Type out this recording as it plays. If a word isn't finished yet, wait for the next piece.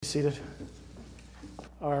seated.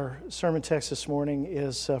 Our sermon text this morning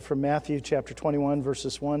is from Matthew chapter 21,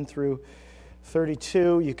 verses 1 through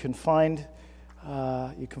 32. You can find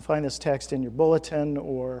this text in your bulletin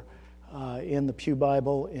or in the Pew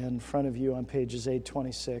Bible in front of you on pages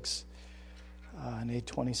 826 and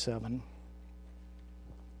 827.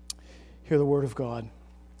 Hear the word of God.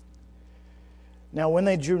 Now when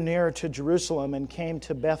they drew near to Jerusalem and came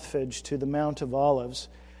to Bethphage to the Mount of Olives,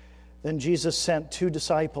 then Jesus sent 2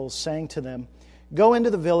 disciples, saying to them, "Go into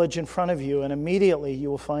the village in front of you, and immediately you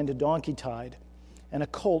will find a donkey tied and a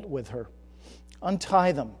colt with her.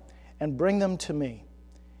 Untie them and bring them to me.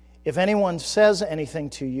 If anyone says anything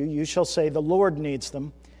to you, you shall say, 'The Lord needs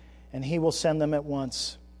them,' and he will send them at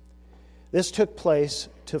once." This took place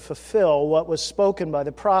to fulfill what was spoken by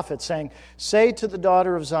the prophet, saying, "Say to the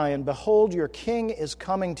daughter of Zion, Behold, your king is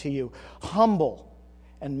coming to you, humble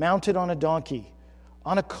and mounted on a donkey,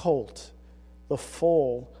 on a colt, the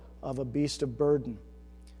foal of a beast of burden."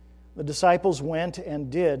 The disciples went and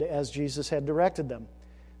did as Jesus had directed them.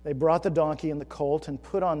 They brought the donkey and the colt and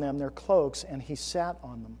put on them their cloaks, and he sat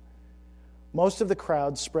on them. Most of the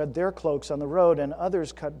crowd spread their cloaks on the road, and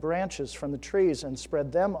others cut branches from the trees and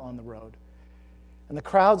spread them on the road. And the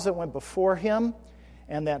crowds that went before him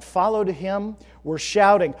and that followed him were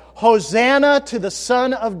shouting, "Hosanna to the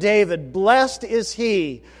Son of David! Blessed is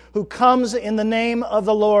he who comes in the name of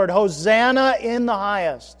the Lord! Hosanna in the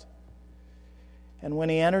highest!" And when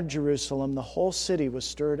he entered Jerusalem, the whole city was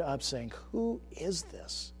stirred up, saying, "Who is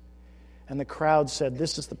this?" And the crowd said,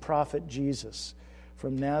 "This is the prophet Jesus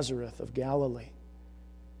from Nazareth of Galilee."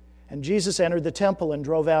 And Jesus entered the temple and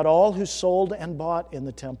drove out all who sold and bought in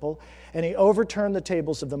the temple, and he overturned the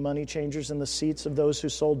tables of the money changers and the seats of those who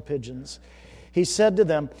sold pigeons. He said to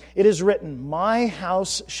them, "It is written, 'My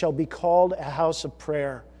house shall be called a house of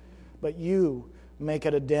prayer,' but you make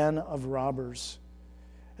it a den of robbers."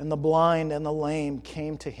 And the blind and the lame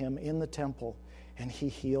came to him in the temple, and he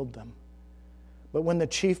healed them. But when the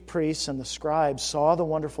chief priests and the scribes saw the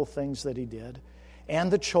wonderful things that he did, and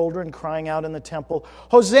the children crying out in the temple,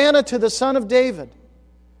 "Hosanna to the Son of David,"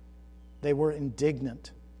 they were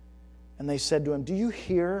indignant. And they said to him, "Do you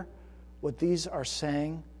hear what these are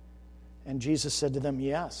saying?" And Jesus said to them,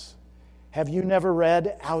 "Yes. Have you never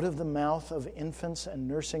read, 'Out of the mouth of infants and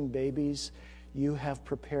nursing babies you have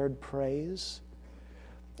prepared praise'?"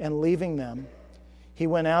 And leaving them, he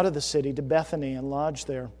went out of the city to Bethany and lodged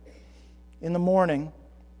there. In the morning,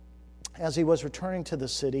 as he was returning to the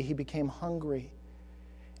city, he became hungry.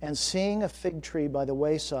 And seeing a fig tree by the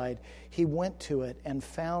wayside, he went to it and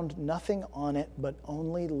found nothing on it but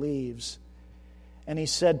only leaves. And he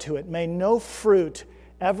said to it, "May no fruit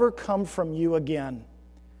ever come from you again."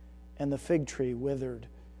 And the fig tree withered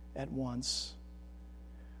at once.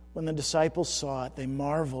 When the disciples saw it, they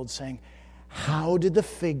marveled, saying, "How did the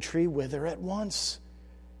fig tree wither at once?"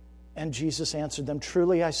 And Jesus answered them,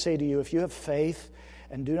 "Truly I say to you, if you have faith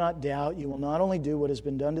and do not doubt, you will not only do what has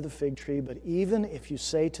been done to the fig tree, but even if you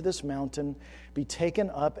say to this mountain, 'Be taken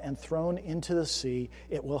up and thrown into the sea,'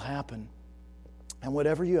 it will happen. And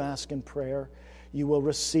whatever you ask in prayer, you will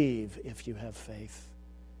receive if you have faith."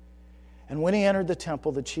 And when he entered the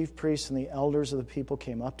temple, the chief priests and the elders of the people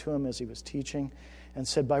came up to him as he was teaching and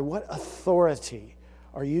said, "By what authority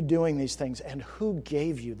are you doing these things, and who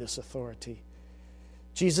gave you this authority?"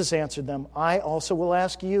 Jesus answered them, "I also will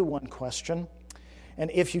ask you one question. And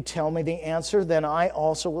if you tell me the answer, then I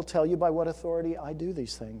also will tell you by what authority I do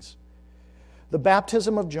these things. The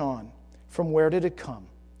baptism of John, from where did it come?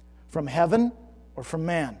 From heaven or from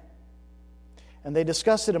man?" And they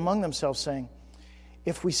discussed it among themselves, saying,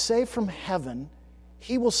 "If we say from heaven,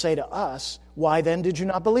 he will say to us, 'Why then did you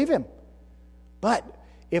not believe him?' But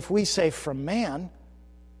if we say from man,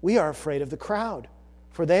 we are afraid of the crowd,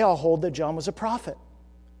 for they all hold that John was a prophet."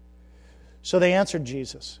 So they answered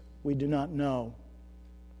Jesus, "We do not know."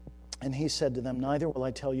 And he said to them, "Neither will I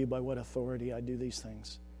tell you by what authority I do these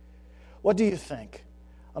things. What do you think?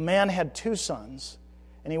 A man had 2 sons,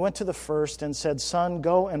 and he went to the first and said, 'Son,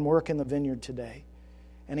 go and work in the vineyard today.'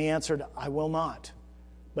 And he answered, 'I will not,'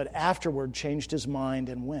 but afterward changed his mind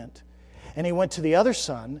and went. And he went to the other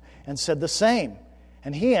son and said the same.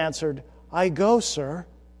 And he answered, 'I go, sir,'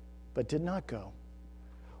 but did not go.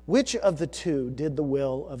 Which of the 2 did the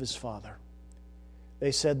will of his father?"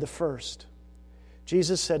 They said, "The first."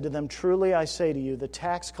 Jesus said to them, "Truly I say to you, the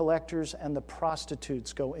tax collectors and the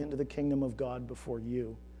prostitutes go into the kingdom of God before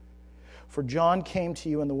you. For John came to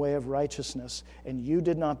you in the way of righteousness, and you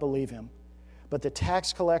did not believe him. But the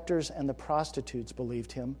tax collectors and the prostitutes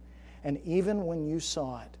believed him, and even when you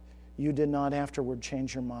saw it, you did not afterward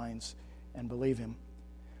change your minds and believe him.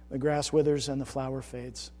 The grass withers and the flower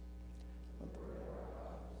fades,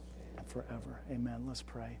 forever. Amen. Let's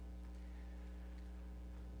pray.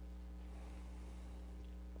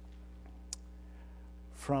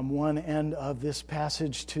 From one end of this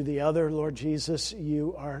passage to the other, Lord Jesus,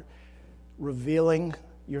 you are revealing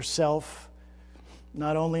yourself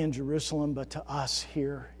not only in Jerusalem, but to us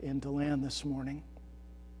here in DeLand this morning.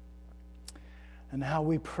 And how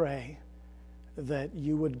we pray that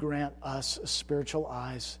you would grant us spiritual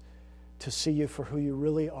eyes to see you for who you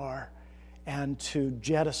really are and to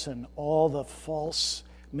jettison all the false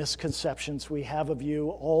misconceptions we have of you,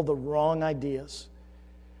 all the wrong ideas,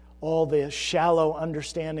 all the shallow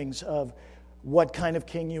understandings of what kind of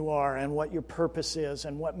king you are and what your purpose is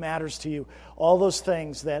and what matters to you. All those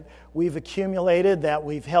things that we've accumulated, that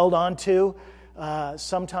we've held on to,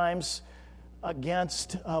 sometimes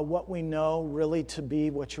against what we know really to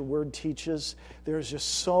be what your word teaches. There's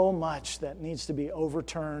just so much that needs to be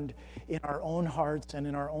overturned in our own hearts and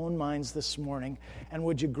in our own minds this morning. And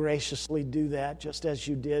would you graciously do that just as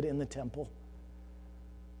you did in the temple?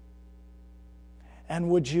 And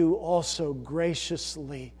would you also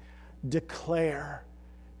graciously declare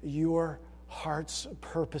your heart's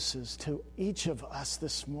purposes to each of us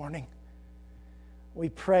this morning? We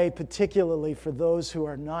pray particularly for those who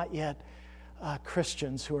are not yet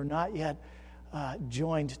Christians, who are not yet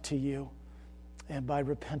joined to you, and by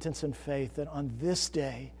repentance and faith, that on this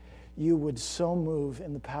day you would so move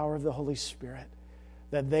in the power of the Holy Spirit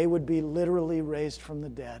that they would be literally raised from the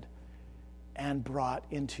dead and brought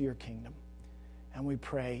into your kingdom. And we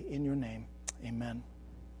pray in your name. Amen.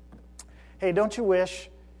 Hey, don't you wish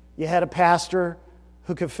you had a pastor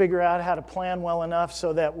who could figure out how to plan well enough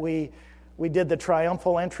so that we did the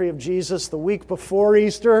triumphal entry of Jesus the week before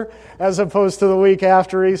Easter as opposed to the week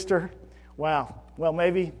after Easter? Wow. Well,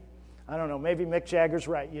 maybe, I don't know, maybe Mick Jagger's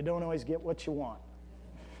right. You don't always get what you want.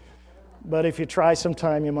 But if you try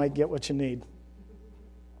sometime, you might get what you need.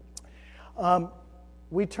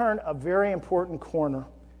 We turn a very important corner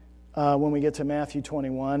when we get to Matthew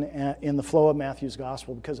 21 in the flow of Matthew's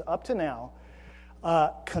gospel, because up to now,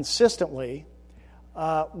 consistently,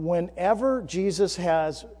 whenever Jesus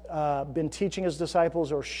has been teaching his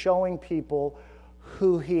disciples or showing people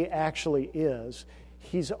who he actually is,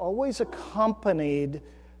 he's always accompanied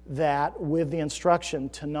that with the instruction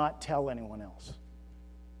to not tell anyone else.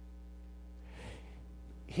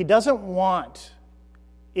 He doesn't want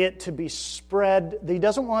it to be spread. He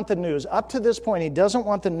doesn't want the news. Up to this point, he doesn't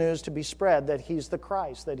want the news to be spread that he's the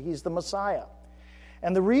Christ, that he's the Messiah.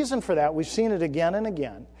 And the reason for that, we've seen it again and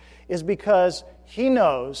again, is because he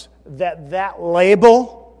knows that that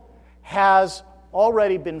label has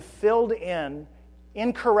already been filled in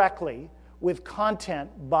incorrectly with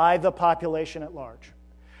content by the population at large.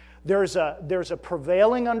 There's a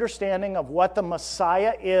prevailing understanding of what the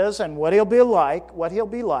Messiah is and what he'll be like,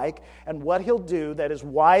 and what he'll do that is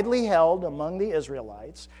widely held among the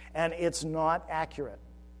Israelites, and it's not accurate.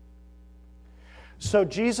 So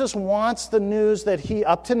Jesus wants the news that he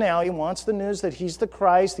wants the news that he's the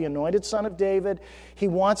Christ, the anointed Son of David. He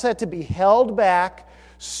wants that to be held back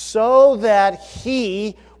so that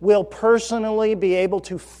he will personally be able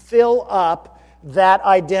to fill up that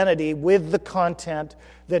identity with the content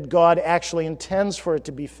that God actually intends for it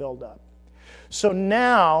to be filled up. So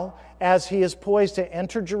now, as he is poised to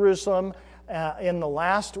enter Jerusalem in the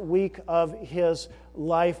last week of his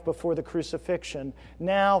life before the crucifixion,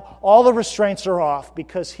 now all the restraints are off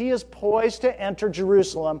because he is poised to enter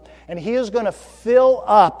Jerusalem, and he is going to fill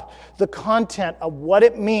up the content of what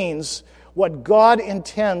it means, what God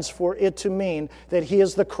intends for it to mean, that he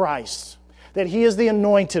is the Christ, that he is the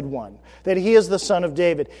anointed one, that he is the Son of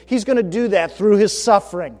David. He's going to do that through his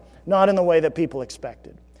suffering, not in the way that people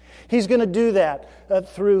expected. He's going to do that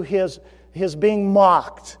through his being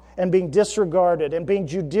mocked and being disregarded and being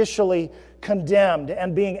judicially condemned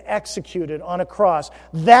and being executed on a cross.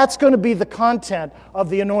 That's going to be the content of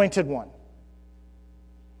the anointed one.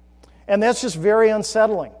 And that's just very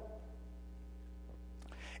unsettling.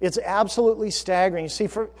 It's absolutely staggering. You see,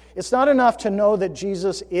 it's not enough to know that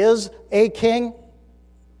Jesus is a king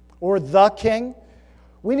or the king.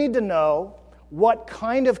 We need to know what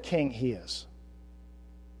kind of king he is.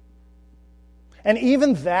 And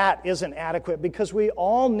even that isn't adequate, because we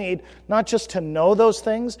all need not just to know those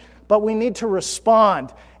things, but we need to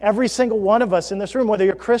respond. Every single one of us in this room, whether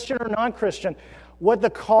you're Christian or non-Christian, what the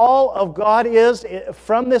call of God is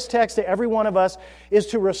from this text to every one of us is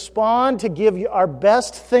to respond, to give our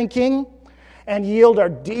best thinking and yield our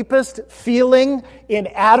deepest feeling in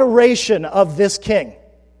adoration of this king.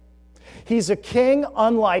 He's a king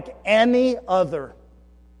unlike any other.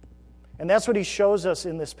 And that's what he shows us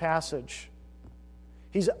in this passage.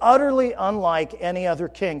 He's utterly unlike any other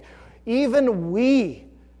king. Even we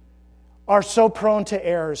are so prone to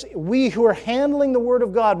errors. We who are handling the Word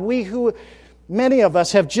of God, many of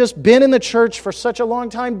us have just been in the church for such a long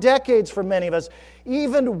time, decades for many of us,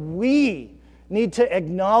 even we need to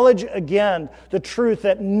acknowledge again the truth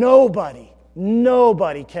that nobody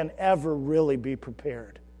can ever really be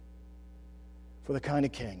prepared for the kind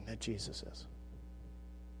of king that Jesus is.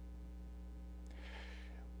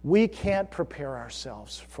 We can't prepare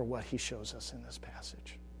ourselves for what he shows us in this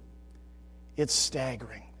passage. It's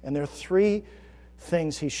staggering. And there are three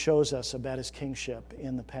things he shows us about his kingship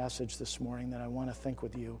in the passage this morning that I want to think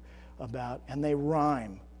with you about. And they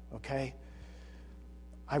rhyme, okay?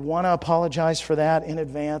 I want to apologize for that in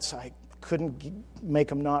advance. I couldn't make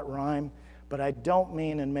them not rhyme, but I don't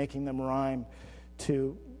mean in making them rhyme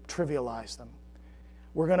to trivialize them.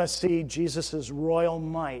 We're going to see Jesus' royal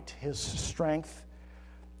might, his strength,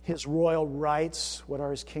 his royal rights, what are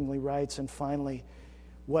his kingly rights, and finally,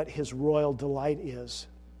 what his royal delight is.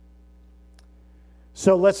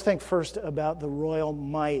 So let's think first about the royal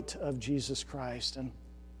might of Jesus Christ. And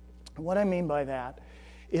what I mean by that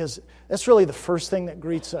is, that's really the first thing that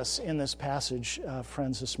greets us in this passage,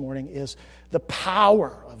 friends, this morning, is the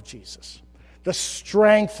power of Jesus, the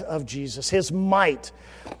strength of Jesus, his might.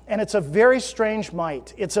 And it's a very strange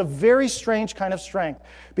might. It's a very strange kind of strength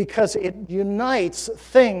because it unites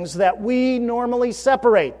things that we normally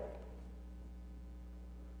separate.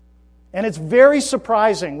 And it's very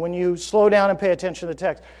surprising when you slow down and pay attention to the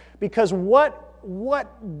text, because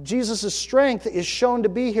what Jesus' strength is shown to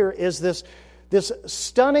be here is this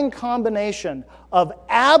stunning combination of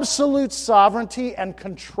absolute sovereignty and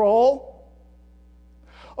control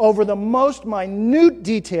over the most minute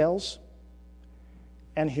details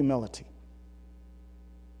and humility.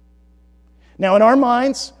 Now, in our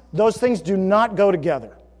minds, those things do not go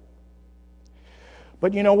together.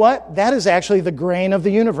 But you know what? That is actually the grain of the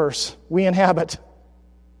universe we inhabit.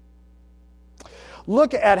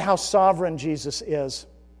 Look at how sovereign Jesus is.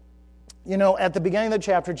 You know, at the beginning of the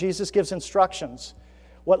chapter, Jesus gives instructions,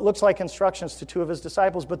 what looks like instructions to two of his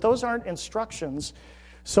disciples, but those aren't instructions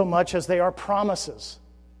so much as they are promises.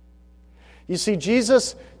 You see,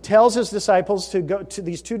 Jesus tells his disciples to go to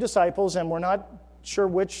these two disciples, and we're not sure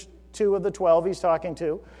which two of the 12 he's talking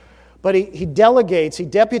to, but he delegates, he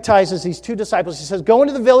deputizes these two disciples. He says, go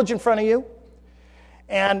into the village in front of you,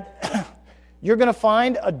 and you're going to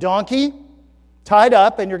find a donkey tied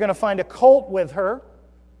up, and you're going to find a colt with her.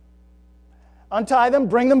 Untie them,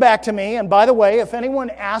 bring them back to me, and by the way, if anyone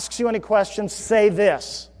asks you any questions, say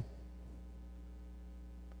this.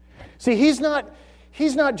 See, he's not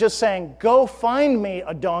just saying, go find me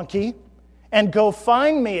a donkey and go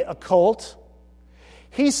find me a colt.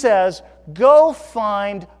 He says, go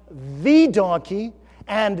find the donkey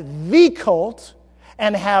and the colt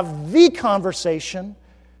and have the conversation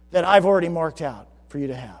that I've already marked out for you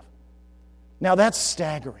to have. Now that's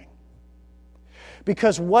staggering.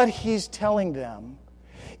 Because what he's telling them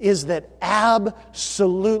is that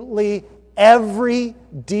absolutely every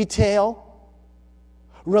detail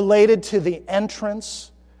related to the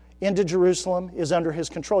entrance into Jerusalem is under his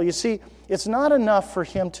control. You see, it's not enough for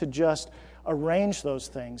him to just arrange those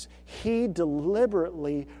things. He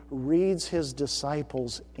deliberately reads his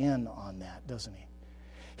disciples in on that, doesn't he?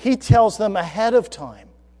 He tells them ahead of time.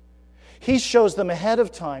 He shows them ahead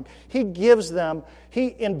of time. He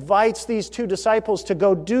invites these two disciples to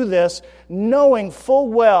go do this, knowing full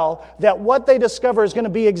well that what they discover is going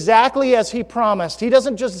to be exactly as he promised. He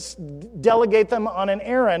doesn't just delegate them on an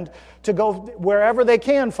errand to go wherever they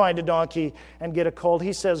can find a donkey and get a colt.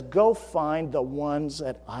 He says, go find the ones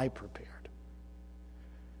that I prepared.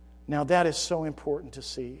 Now that is so important to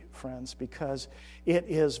see, friends, because it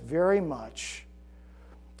is very much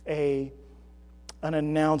an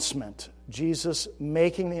announcement. Jesus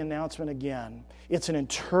making the announcement again. It's an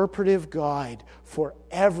interpretive guide for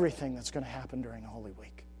everything that's going to happen during Holy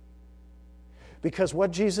Week. Because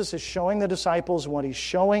what Jesus is showing the disciples and what he's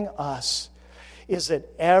showing us is that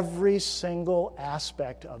every single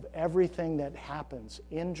aspect of everything that happens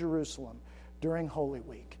in Jerusalem during Holy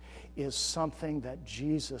Week is something that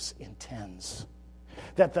Jesus intends.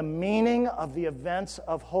 That the meaning of the events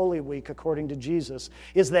of Holy Week, according to Jesus,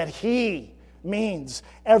 is that he means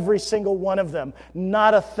every single one of them.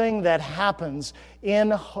 Not a thing that happens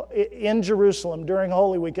in Jerusalem during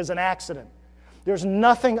Holy Week is an accident. There's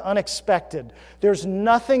nothing unexpected. There's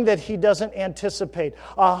nothing that he doesn't anticipate.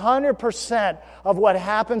 100% of what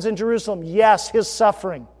happens in Jerusalem, yes, his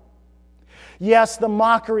suffering. Yes, the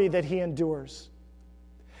mockery that he endures.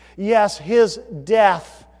 Yes, his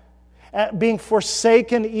death being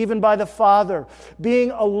forsaken even by the Father,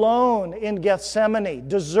 being alone in Gethsemane,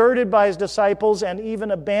 deserted by his disciples, and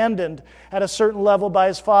even abandoned at a certain level by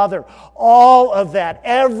his Father. All of that,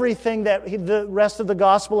 everything that the rest of the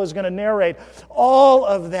gospel is going to narrate, all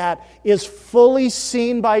of that is fully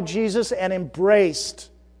seen by Jesus and embraced.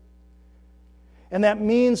 And that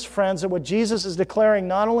means, friends, that what Jesus is declaring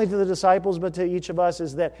not only to the disciples but to each of us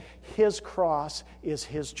is that his cross is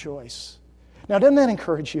his choice. Now, doesn't that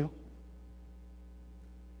encourage you?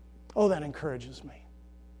 Oh, that encourages me.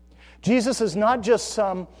 Jesus is not just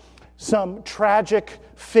some tragic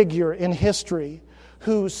figure in history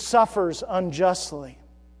who suffers unjustly.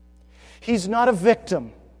 He's not a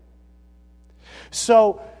victim.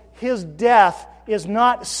 So his death is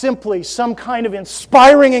not simply some kind of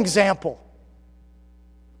inspiring example.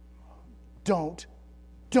 Don't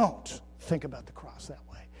think about the cross that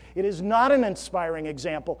way. It is not an inspiring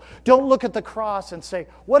example. Don't look at the cross and say,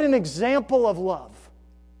 what an example of love.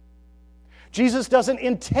 Jesus doesn't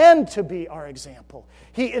intend to be our example.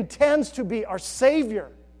 He intends to be our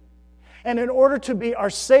Savior. And in order to be our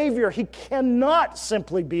Savior, He cannot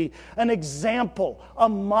simply be an example, a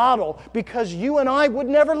model, because you and I would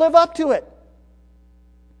never live up to it.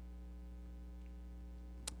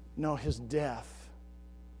 No, His death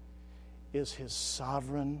is His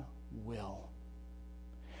sovereign will.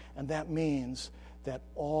 And that means that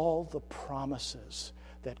all the promises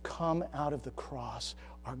that come out of the cross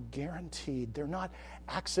are guaranteed. They're not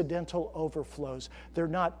accidental overflows. They're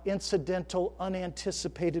not incidental,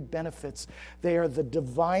 unanticipated benefits. They are the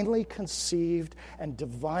divinely conceived and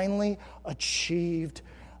divinely achieved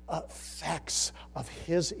effects of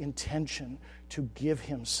His intention to give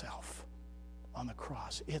Himself on the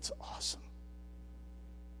cross. It's awesome.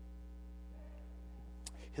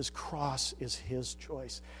 His cross is His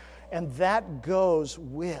choice. And that goes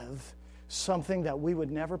with something that we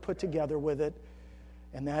would never put together with it,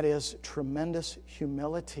 and that is tremendous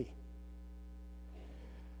humility.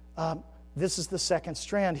 This is the second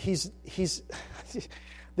strand. This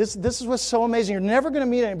is what's so amazing. You're never going to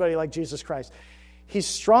meet anybody like Jesus Christ. He's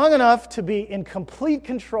strong enough to be in complete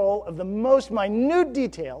control of the most minute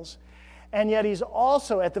details, and yet He's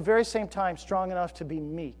also, at the very same time, strong enough to be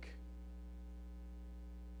meek.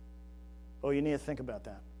 Oh, you need to think about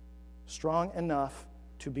that. Strong enough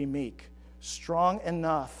to be meek. Strong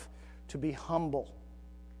enough to be humble.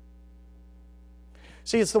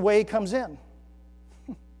 See, it's the way He comes in.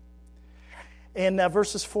 In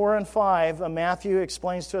verses 4 and 5, Matthew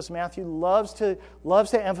explains to us, Matthew loves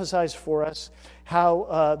to emphasize for us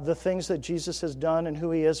how the things that Jesus has done and who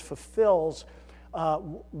He is fulfills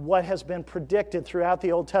what has been predicted throughout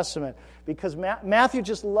the Old Testament. Because Matthew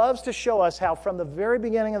just loves to show us how from the very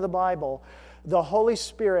beginning of the Bible, the Holy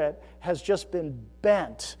Spirit has just been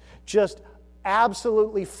bent, just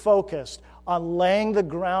absolutely focused on laying the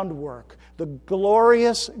groundwork, the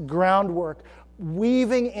glorious groundwork,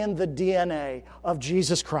 weaving in the DNA of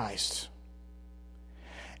Jesus Christ.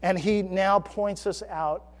 And He now points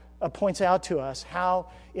out to us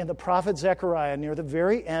how in the prophet Zechariah, near the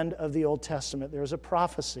very end of the Old Testament, there's a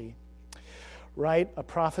prophecy, right? A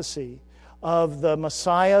prophecy of the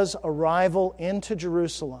Messiah's arrival into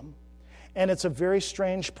Jerusalem. And it's a very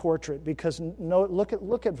strange portrait because look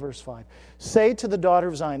at verse 5. Say to the daughter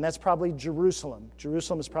of Zion, that's probably Jerusalem.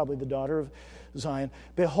 Jerusalem is probably the daughter of Zion.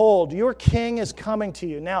 Behold, your king is coming to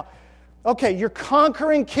you. Now, okay, your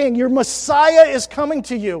conquering king, your Messiah is coming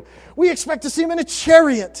to you. We expect to see Him in a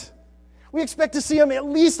chariot. We expect to see Him at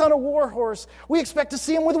least on a war horse. We expect to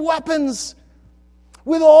see Him with weapons,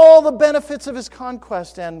 with all the benefits of His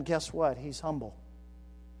conquest. And guess what? He's humble.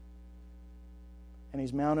 And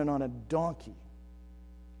He's mounted on a donkey.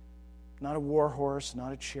 Not a war horse,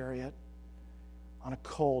 not a chariot, on a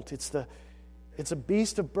colt. It's a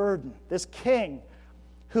beast of burden. This king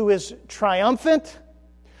who is triumphant,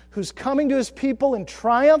 who's coming to His people in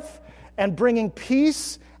triumph and bringing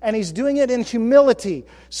peace, and He's doing it in humility.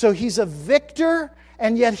 So He's a victor,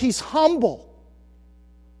 and yet He's humble.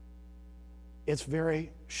 It's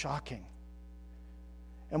very shocking.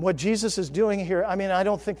 And what Jesus is doing here, I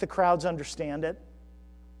don't think the crowds understand it.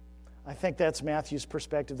 I think that's Matthew's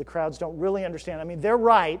perspective. The crowds don't really understand. They're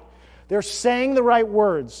right. They're saying the right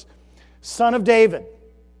words. Son of David.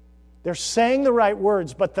 They're saying the right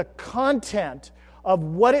words, but the content of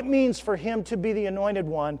what it means for Him to be the Anointed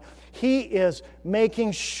One, He is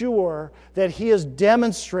making sure that He is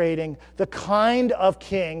demonstrating the kind of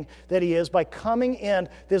king that He is by coming in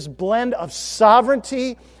this blend of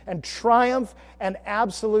sovereignty and triumph and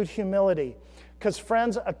absolute humility. Because,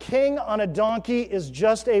 friends, a king on a donkey is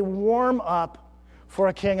just a warm-up for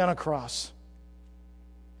a king on a cross.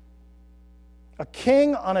 A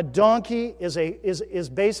king on a donkey is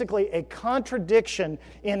basically a contradiction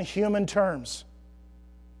in human terms.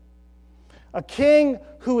 A king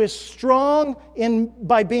who is strong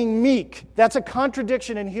by being meek, that's a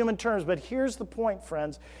contradiction in human terms. But here's the point,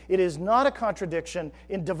 friends. It is not a contradiction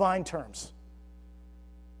in divine terms.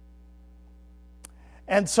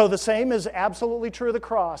 And so the same is absolutely true of the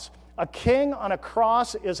cross. A king on a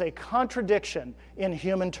cross is a contradiction in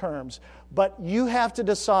human terms. But you have to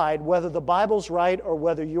decide whether the Bible's right or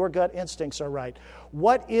whether your gut instincts are right.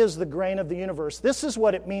 What is the grain of the universe? This is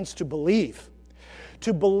what it means to believe.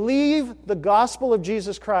 To believe the gospel of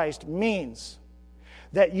Jesus Christ means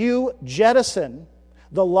that you jettison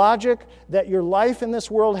the logic that your life in this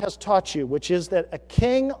world has taught you, which is that a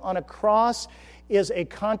king on a cross is a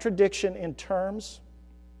contradiction in terms.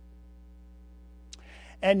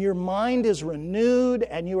 And your mind is renewed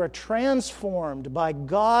and you are transformed by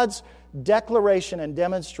God's declaration and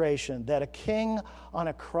demonstration that a king on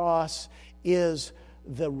a cross is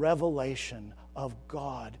the revelation of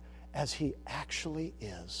God as He actually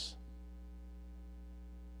is.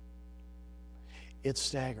 It's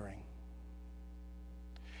staggering.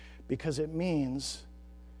 Because it means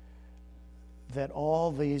that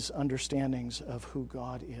all these understandings of who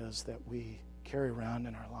God is that we carry around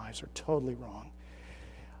in our lives are totally wrong.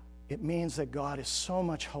 It means that God is so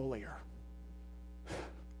much holier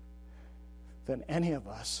than any of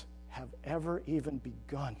us have ever even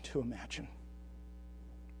begun to imagine.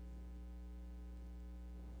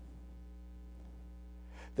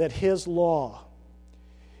 That His law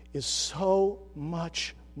is so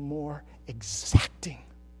much more exacting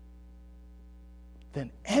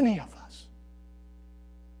than any of us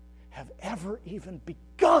have ever even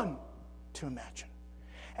begun to imagine.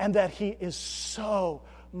 And that He is so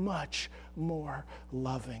much more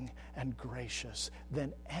loving and gracious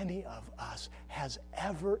than any of us has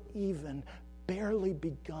ever even barely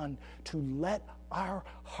begun to let our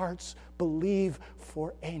hearts believe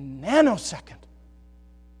for a nanosecond.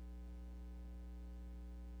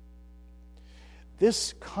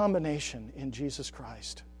 This combination in Jesus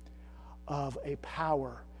Christ of a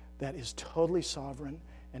power that is totally sovereign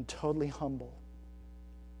and totally humble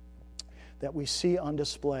that we see on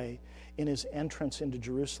display in His entrance into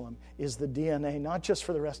Jerusalem is the DNA, not just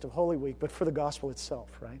for the rest of Holy Week, but for the gospel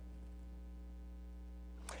itself, right?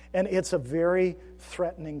 And it's a very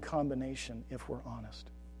threatening combination, if we're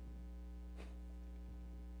honest.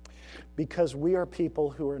 Because we are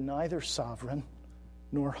people who are neither sovereign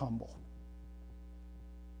nor humble.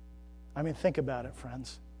 I mean, think about it,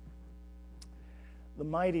 friends. The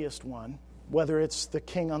mightiest one, whether it's the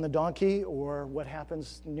king on the donkey or what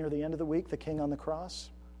happens near the end of the week, the king on the cross,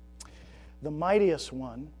 the mightiest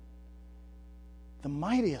one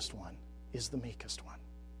is the meekest one.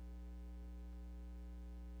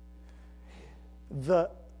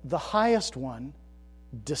 The highest one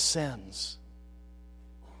descends.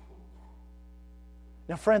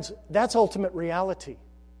 Now, friends, that's ultimate reality.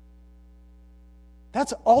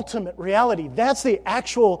 That's ultimate reality. That's the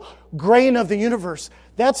actual grain of the universe.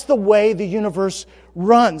 That's the way the universe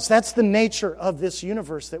runs. That's the nature of this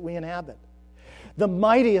universe that we inhabit. The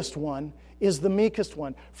mightiest one is the meekest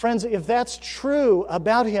one. Friends, if that's true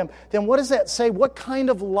about Him, then what does that say? What kind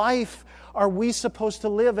of life are we supposed to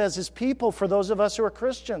live as His people for those of us who are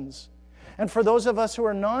Christians and for those of us who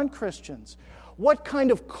are non-Christians? What kind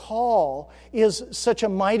of call is such a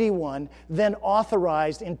mighty one then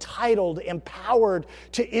authorized, entitled, empowered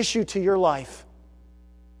to issue to your life?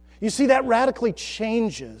 You see, that radically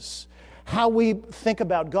changes how we think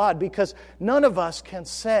about God, because none of us can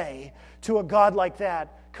say to a God like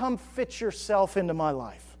that, "Come fit yourself into my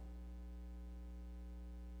life."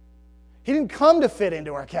 He didn't come to fit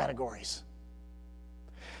into our categories.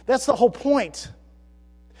 That's the whole point.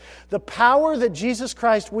 The power that Jesus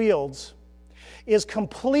Christ wields is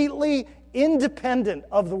completely independent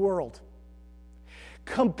of the world.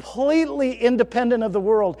 Completely independent of the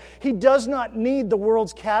world. He does not need the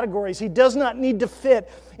world's categories. He does not need to fit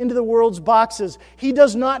into the world's boxes. He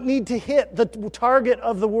does not need to hit the target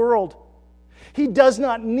of the world. He does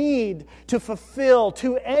not need to fulfill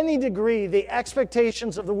to any degree the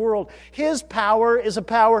expectations of the world. His power is a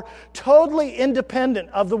power totally independent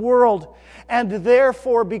of the world. And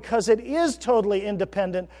therefore, because it is totally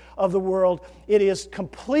independent of the world, it is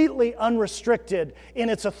completely unrestricted in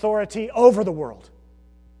its authority over the world.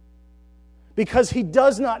 Because He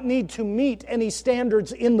does not need to meet any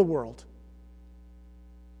standards in the world.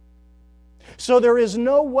 So there is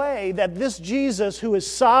no way that this Jesus, who is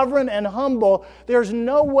sovereign and humble, there's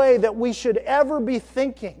no way that we should ever be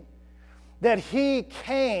thinking that he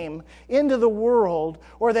came into the world,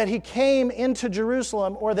 or that he came into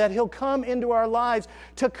Jerusalem, or that he'll come into our lives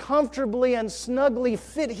to comfortably and snugly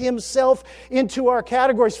fit himself into our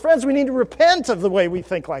categories. Friends, we need to repent of the way we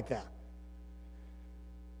think like that.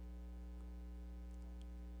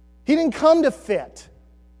 He didn't come to fit.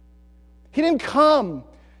 He didn't come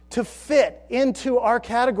to fit into our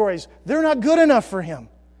categories. They're not good enough for him.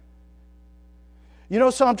 You know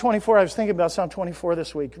Psalm 24, I was thinking about Psalm 24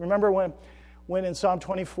 this week. Remember when in Psalm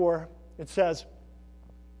 24 it says,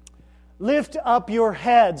 "Lift up your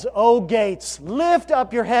heads, O gates. Lift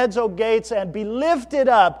up your heads, O gates, and be lifted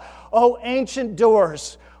up, O ancient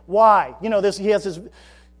doors." Why? You know,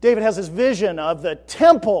 David has this vision of the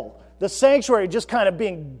temple, the sanctuary, just kind of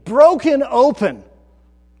being broken open,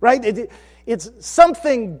 right? It's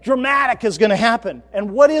something dramatic is going to happen.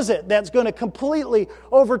 And what is it that's going to completely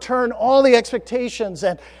overturn all the expectations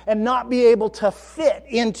and not be able to fit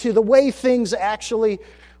into the way things actually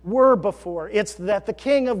were before? It's that the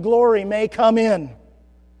King of Glory may come in.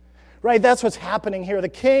 Right? That's what's happening here. The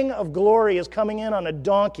King of Glory is coming in on a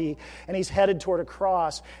donkey, and he's headed toward a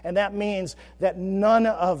cross. And that means that none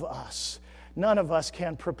of us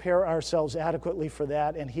can prepare ourselves adequately for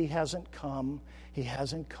that, and he hasn't come. He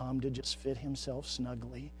hasn't come to just fit himself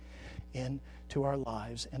snugly into our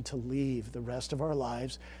lives and to leave the rest of our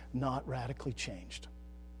lives not radically changed.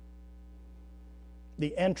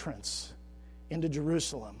 The entrance into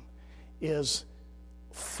Jerusalem is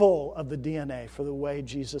full of the DNA for the way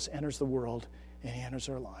Jesus enters the world and he enters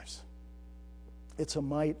our lives. It's a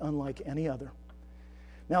might unlike any other.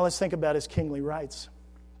 Now let's think about his kingly rights.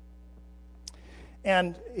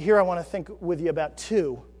 And here I want to think with you about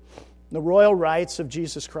two. The royal rights of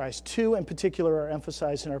Jesus Christ. Two in particular are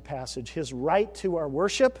emphasized in our passage. His right to our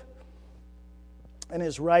worship and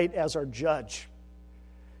his right as our judge.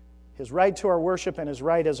 His right to our worship and his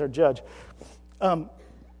right as our judge.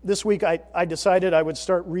 This week I decided I would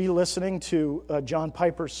start re-listening to John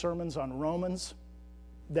Piper's sermons on Romans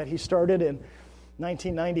that he started in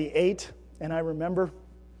 1998. And I remember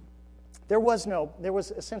there was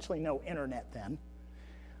essentially no internet then.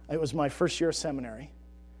 It was my first year of seminary.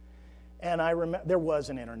 And I remember there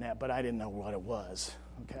was an internet, but I didn't know what it was.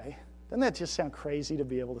 Okay, doesn't that just sound crazy to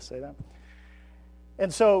be able to say that?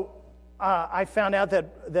 And so I found out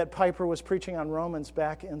that Piper was preaching on Romans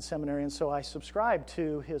back in seminary, and so I subscribed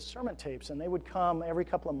to his sermon tapes, and they would come every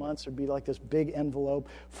couple of months. There'd be like this big envelope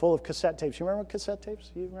full of cassette tapes. You remember cassette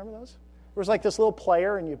tapes? You remember those? There was like this little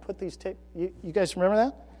player, and you put these tapes. You guys remember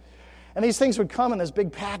that? And these things would come in this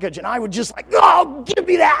big package, and I would just like, oh, give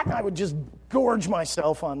me that! And I would just gorge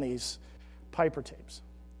myself on these Piper tapes.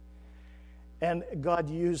 And God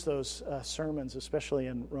used those sermons, especially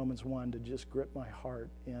in Romans 1, to just grip my heart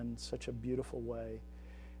in such a beautiful way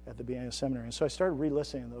at the beginning of seminary. And so I started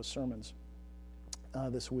re-listening to those sermons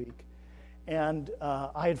this week. And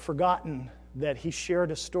I had forgotten that he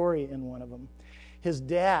shared a story in one of them. His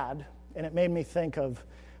dad, and it made me think of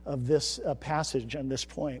this passage on this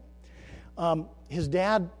point. His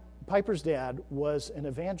dad, Piper's dad, was an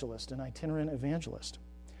evangelist, an itinerant evangelist.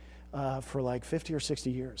 For like 50 or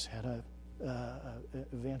 60 years, had a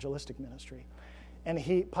evangelistic ministry. And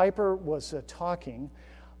Piper was talking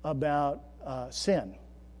about sin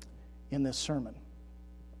in this sermon.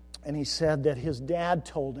 And he said that his dad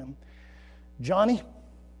told him, Johnny,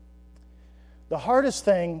 the hardest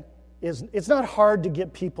thing is, it's not hard to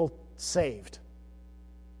get people saved.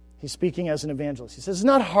 He's speaking as an evangelist. He says, it's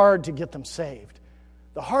not hard to get them saved.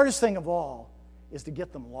 The hardest thing of all is to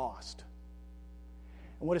get them lost.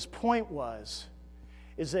 And what his point was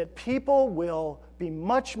is that people will be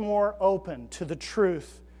much more open to the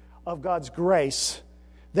truth of God's grace.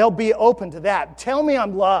 They'll be open to that. Tell me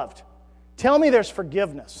I'm loved. Tell me there's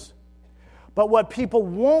forgiveness. But what people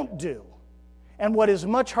won't do, and what is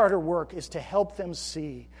much harder work, is to help them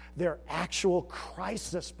see their actual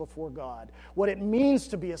crisis before God, what it means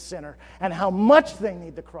to be a sinner, and how much they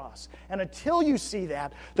need the cross. And until you see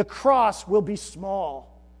that, the cross will be small.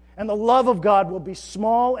 And the love of God will be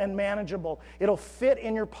small and manageable. It'll fit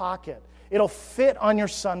in your pocket. It'll fit on your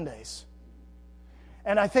Sundays.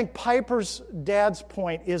 And I think Piper's dad's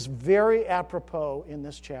point is very apropos in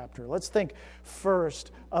this chapter. Let's think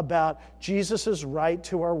first about Jesus' right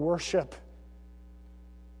to our worship.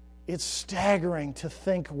 It's staggering to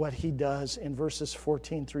think what he does in verses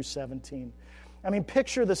 14 through 17. I mean,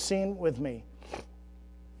 picture the scene with me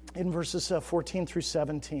in verses 14 through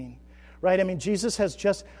 17. Right? I mean, Jesus has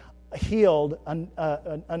just healed an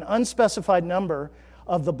unspecified number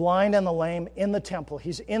of the blind and the lame in the temple.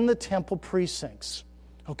 He's in the temple precincts,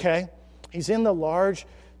 okay? He's in the large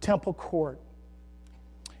temple court.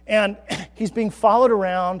 And he's being followed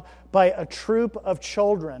around by a troop of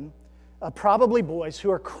children, probably boys,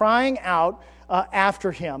 who are crying out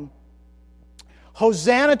after him,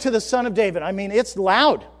 "Hosanna to the Son of David." I mean, it's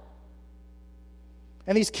loud.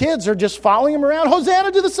 And these kids are just following him around.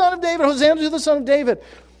 "Hosanna to the Son of David! Hosanna to the Son of David!"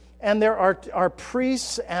 And there are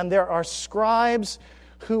priests and there are scribes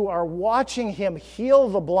who are watching him heal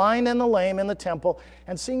the blind and the lame in the temple,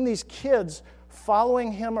 and seeing these kids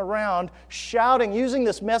following him around, shouting, using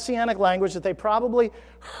this messianic language that they probably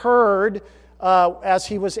heard as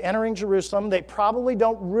he was entering Jerusalem. They probably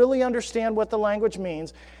don't really understand what the language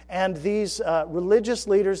means. And these religious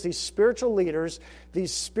leaders, these spiritual leaders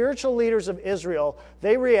of Israel,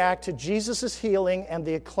 they react to Jesus' healing and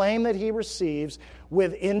the acclaim that he receives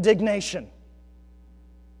with indignation.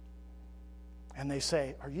 And they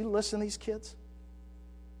say, "Are you listening to these kids?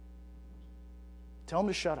 Tell them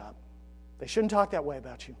to shut up. They shouldn't talk that way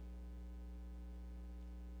about you."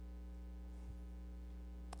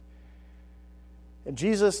 And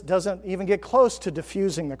Jesus doesn't even get close to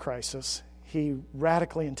diffusing the crisis. He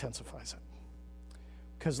radically intensifies it.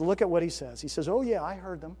 Because look at what he says. He says, "Oh yeah, I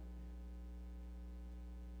heard them.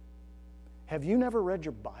 Have you never read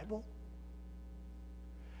your Bible?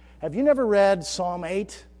 Have you never read Psalm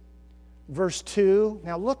 8, verse 2?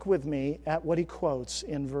 Now look with me at what he quotes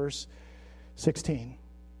in verse 16.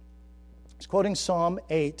 He's quoting Psalm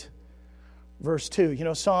 8, verse 2. You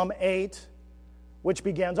know, Psalm 8, which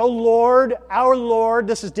begins, "O Lord, our Lord,"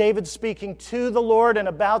 this is David speaking to the Lord and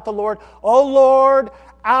about the Lord. "O Lord,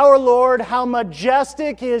 our Lord, how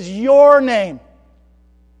majestic is your name."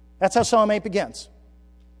 That's how Psalm 8 begins.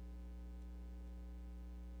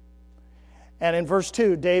 And in verse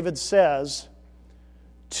 2, David says,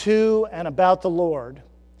 to and about the Lord,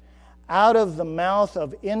 "Out of the mouth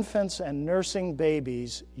of infants and nursing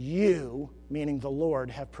babies, you," meaning the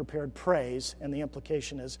Lord, "have prepared praise," and the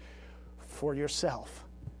implication is for yourself.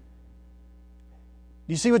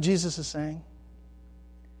 Do you see what Jesus is saying?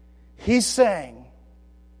 He's saying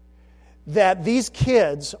that these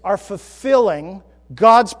kids are fulfilling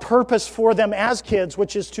God's purpose for them as kids,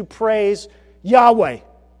 which is to praise Yahweh.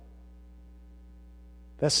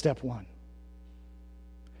 That's step one.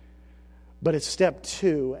 But it's step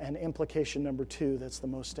two and implication number two that's the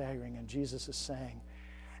most staggering. And Jesus is saying,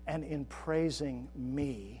 and in praising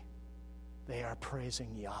me, they are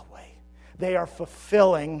praising Yahweh. They are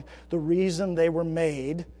fulfilling the reason they were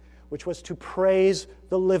made, which was to praise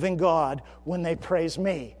the living God when they praise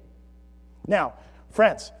me. Now,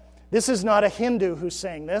 friends, this is not a Hindu who's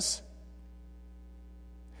saying this.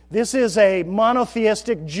 This is a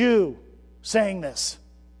monotheistic Jew saying this.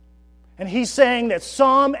 And he's saying that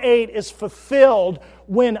Psalm 8 is fulfilled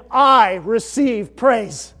when I receive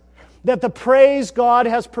praise. That the praise God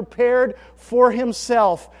has prepared for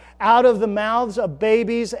himself out of the mouths of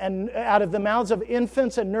babies and out of the mouths of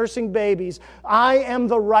infants and nursing babies, I am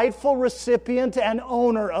the rightful recipient and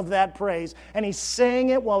owner of that praise. And he's saying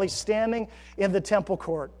it while he's standing in the temple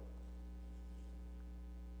court.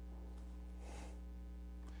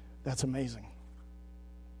 That's amazing.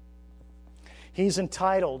 He's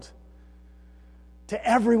entitled to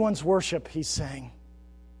everyone's worship, he's saying.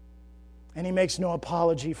 And he makes no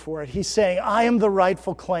apology for it. He's saying, I am the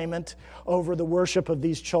rightful claimant over the worship of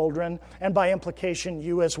these children, and by implication,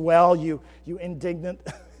 you as well, you indignant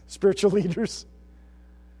spiritual leaders.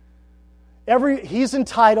 He's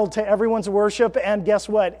entitled to everyone's worship, and guess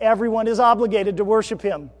what? Everyone is obligated to worship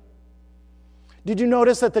him. Did you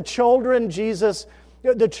notice that the children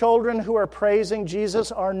who are praising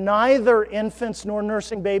Jesus are neither infants nor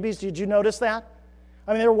nursing babies? Did you notice that?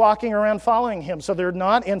 I mean, they're walking around following him, so they're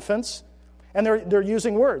not infants, and they're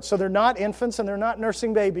using words. So they're not infants and they're not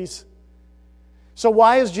nursing babies. So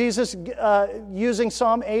why is Jesus using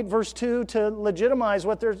Psalm 8, verse 2 to legitimize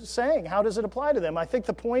what they're saying? How does it apply to them? I think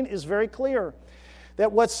the point is very clear.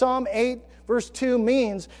 That what Psalm 8, verse 2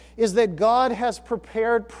 means is that God has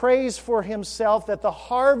prepared praise for himself, that the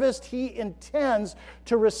harvest he intends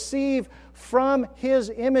to receive from his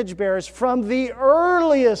image bearers from the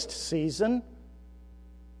earliest season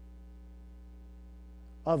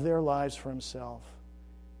of their lives for himself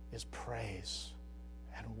is praise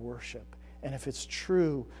and worship. And if it's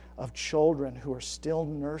true of children who are still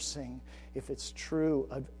nursing, if it's true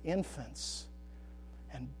of infants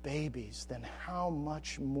and babies, then how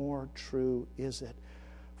much more true is it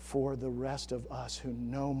for the rest of us who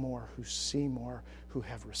know more, who see more, who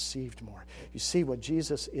have received more? You see, what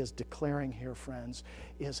Jesus is declaring here, friends,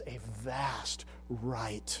 is a vast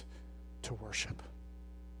right to worship.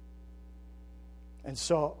 And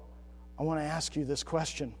so I want to ask you this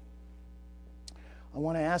question. I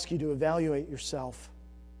want to ask you to evaluate yourself.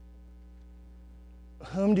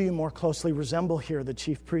 whom do you more closely resemble here, the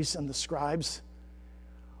chief priests and the scribes,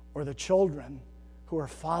 or the children who are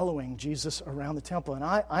following Jesus around the temple? And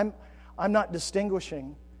I'm not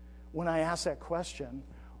distinguishing when I ask that question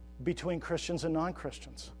between Christians and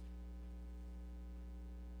non-Christians.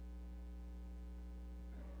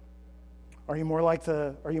 Are you more like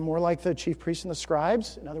the chief priests and the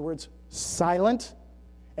scribes? In other words, silent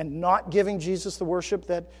and not giving Jesus the worship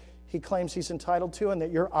that he claims he's entitled to and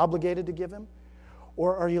that you're obligated to give him?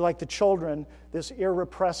 Or are you like the children, this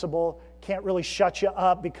irrepressible, can't really shut you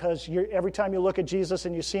up because every time you look at Jesus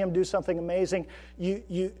and you see him do something amazing,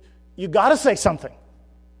 you got to say something?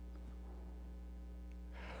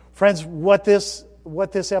 Friends, what this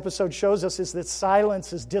episode shows us is that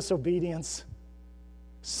silence is disobedience.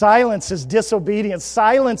 Silence is disobedience.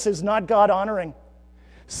 Silence is not God-honoring.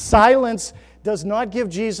 Silence does not give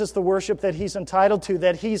Jesus the worship that he's entitled to,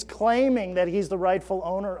 that he's claiming that he's the rightful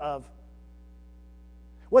owner of.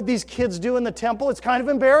 What these kids do in the temple, it's kind of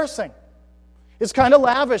embarrassing. It's kind of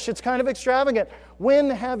lavish. It's kind of extravagant.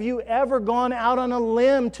 When have you ever gone out on a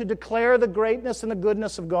limb to declare the greatness and the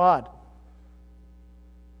goodness of God?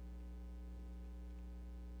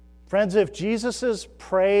 Friends, if Jesus'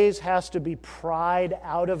 praise has to be pried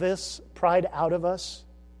out of us,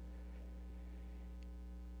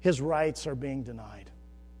 his rights are being denied.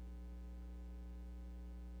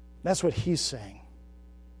 That's what he's saying.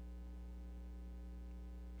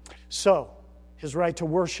 So, his right to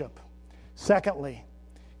worship. Secondly,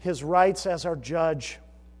 his rights as our judge.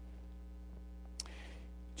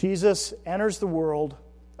 Jesus enters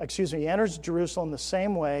Jerusalem the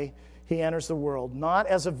same way he enters the world, not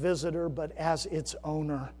as a visitor, but as its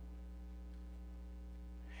owner.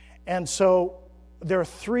 And so there are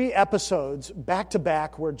 3 episodes back to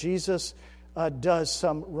back where Jesus does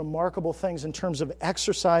some remarkable things in terms of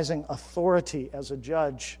exercising authority as a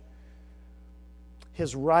judge.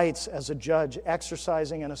 His rights as a judge,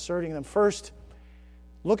 exercising and asserting them. First,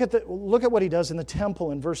 look at what he does in the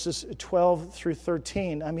temple in verses 12 through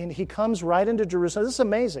 13. I mean, he comes right into Jerusalem. This is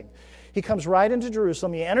amazing. He comes right into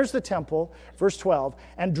Jerusalem. He enters the temple, verse 12,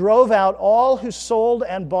 and drove out all who sold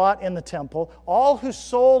and bought in the temple. All who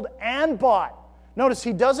sold and bought. Notice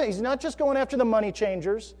he's not just going after the money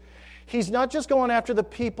changers. He's not just going after the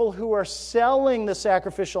people who are selling the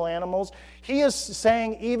sacrificial animals. He is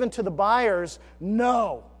saying even to the buyers,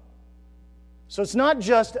 no. So it's not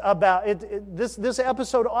just about this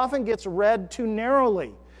episode often gets read too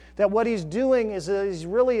narrowly. That what he's doing is he's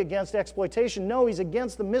really against exploitation. No, he's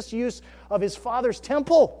against the misuse of his father's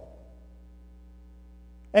temple.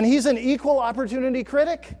 And he's an equal opportunity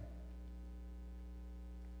critic.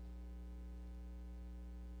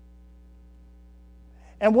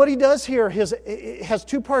 And what he does here has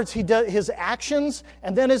 2 parts. He does his actions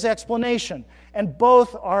and then his explanation. And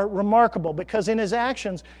both are remarkable because in his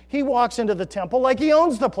actions, he walks into the temple like he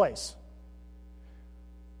owns the place.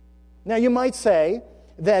 Now you might say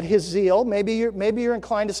that his zeal, maybe you're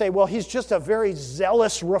inclined to say, well, he's just a very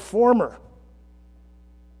zealous reformer.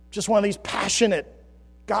 Just one of these passionate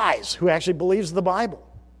guys who actually believes the Bible.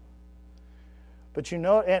 But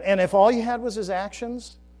and if all you had was his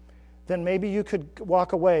actions, then maybe you could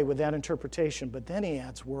walk away with that interpretation. But then he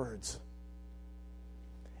adds words.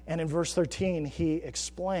 And in verse 13, he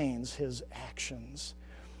explains his actions.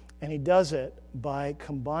 And he does it by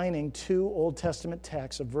combining 2 Old Testament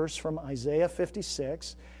texts, a verse from Isaiah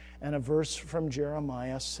 56 and a verse from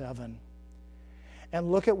Jeremiah 7.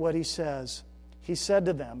 And look at what he says. He said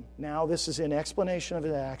to them, now this is in explanation of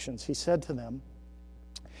his actions, he said to them,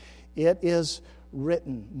 "It is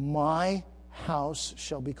written, my house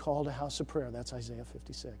shall be called a house of prayer." That's Isaiah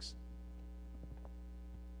 56.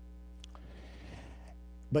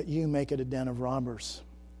 "But you make it a den of robbers."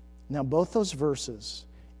 Now both those verses,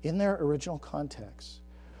 in their original context,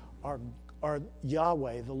 are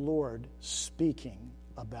Yahweh, the Lord, speaking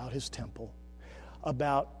about his temple.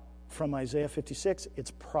 From Isaiah 56,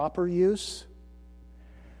 its proper use,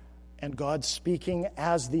 and God speaking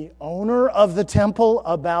as the owner of the temple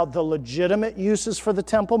about the legitimate uses for the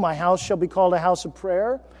temple. My house shall be called a house of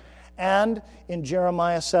prayer. And in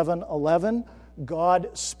Jeremiah 7:11, God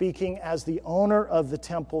speaking as the owner of the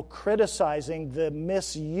temple, criticizing the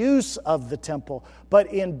misuse of the temple. But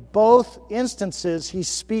in both instances, he's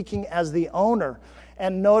speaking as the owner.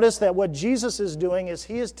 And notice that what Jesus is doing is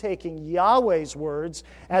he is taking Yahweh's words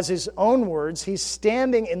as his own words. He's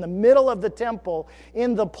standing in the middle of the temple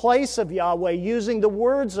in the place of Yahweh, using the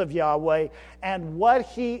words of Yahweh. And what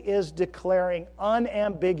he is declaring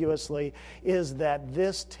unambiguously is that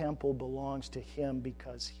this temple belongs to him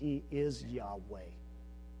because he is Yahweh.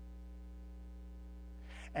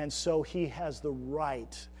 And so he has the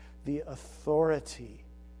right the authority,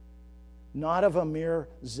 not of a mere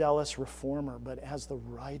zealous reformer, but as the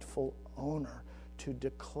rightful owner to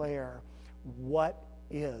declare what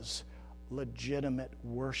is legitimate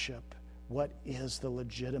worship, what is the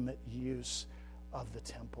legitimate use of the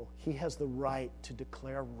temple. He has the right to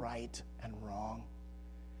declare right and wrong.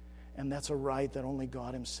 And that's a right that only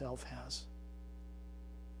God himself has.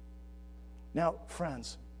 Now,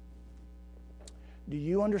 friends, do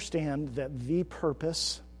you understand that the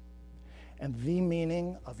purpose and the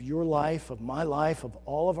meaning of your life, of my life, of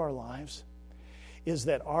all of our lives, is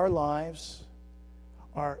that our lives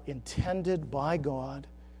are intended by God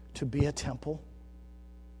to be a temple,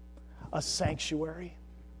 a sanctuary,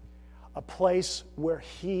 a place where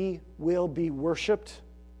He will be worshiped,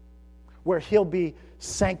 where He'll be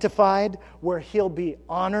sanctified, where He'll be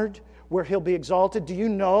honored, where He'll be exalted? Do you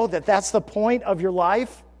know that that's the point of your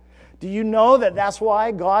life? Do you know that that's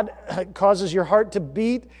why God causes your heart to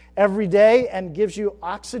beat every day and gives you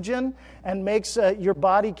oxygen and makes your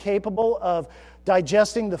body capable of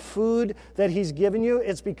digesting the food that He's given you?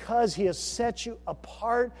 It's because He has set you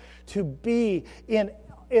apart to be in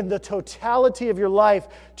the totality of your life,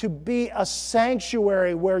 to be a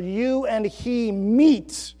sanctuary where you and He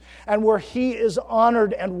meet and where He is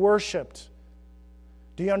honored and worshiped.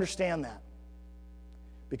 Do you understand that?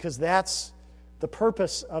 Because that's the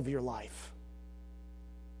purpose of your life.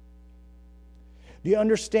 Do you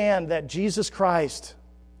understand that Jesus Christ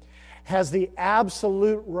has the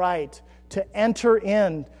absolute right to enter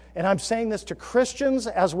in, and I'm saying this to Christians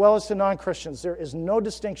as well as to non-Christians. There is no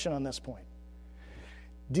distinction on this point.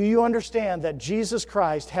 Do you understand that Jesus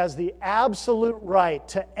Christ has the absolute right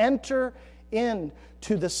to enter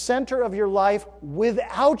into the center of your life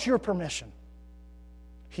without your permission?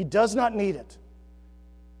 He does not need it.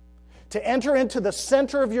 To enter into the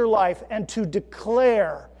center of your life and to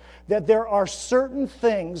declare that there are certain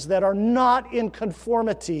things that are not in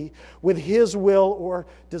conformity with His will or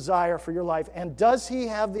desire for your life. And does He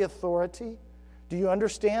have the authority? Do you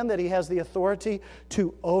understand that He has the authority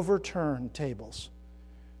to overturn tables,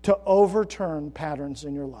 to overturn patterns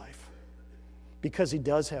in your life? Because He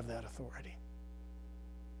does have that authority.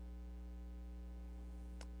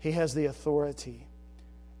 He has the authority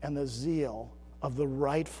and the zeal of the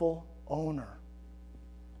rightful owner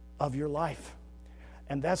of your life.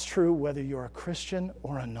 And that's true whether you're a Christian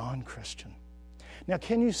or a non-Christian. Now,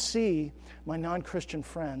 can you see, my non-Christian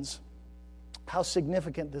friends, how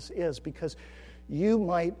significant this is? Because you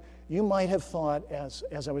might have thought, as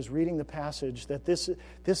I was reading the passage, that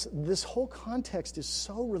this whole context is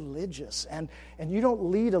so religious, and you don't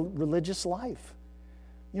lead a religious life.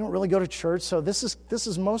 You don't really go to church, so this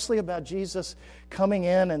is mostly about Jesus coming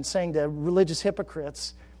in and saying to religious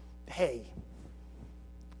hypocrites, hey,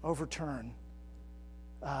 overturn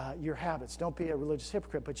your habits. Don't be a religious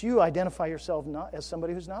hypocrite. But you identify yourself not as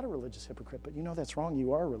somebody who's not a religious hypocrite. But you know that's wrong.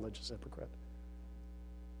 You are a religious hypocrite.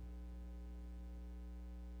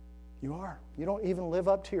 You are. You don't even live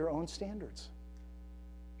up to your own standards.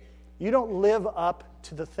 You don't live up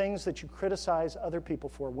to the things that you criticize other people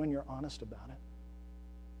for when you're honest about it.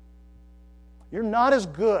 You're not as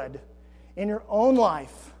good in your own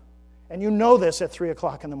life, and you know this at 3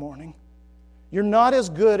 o'clock in the morning. You're not as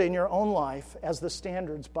good in your own life as the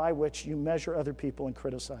standards by which you measure other people and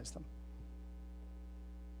criticize them.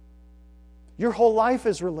 Your whole life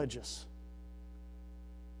is religious.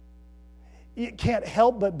 It can't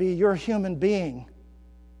help but be. You're a human being.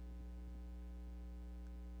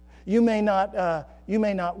 You may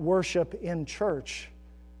not worship in church,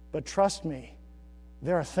 but trust me,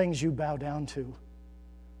 there are things you bow down to.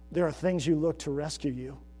 There are things you look to rescue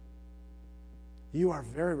you. You are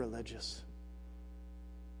very religious.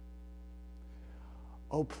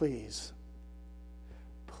 Oh, please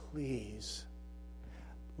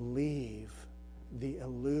leave the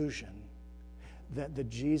illusion that the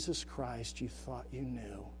Jesus Christ you thought you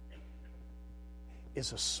knew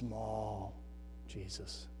is a small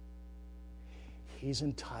Jesus. He's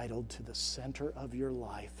entitled to the center of your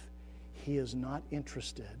life. He is not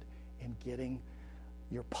interested in getting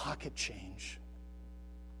your pocket change.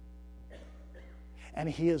 And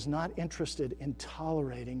He is not interested in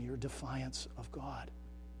tolerating your defiance of God.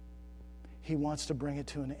 He wants to bring it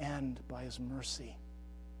to an end by His mercy.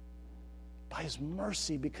 By His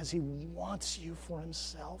mercy, because He wants you for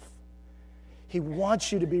Himself. He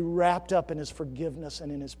wants you to be wrapped up in His forgiveness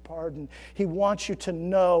and in His pardon. He wants you to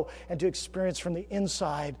know and to experience from the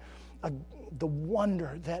inside the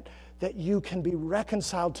wonder that you can be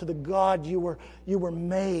reconciled to the God you were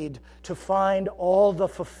made to find all the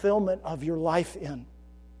fulfillment of your life in.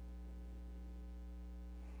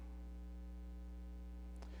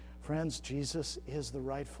 Friends, Jesus is the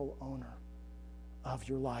rightful owner of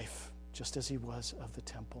your life, just as he was of the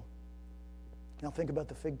temple. Now think about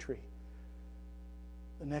the fig tree.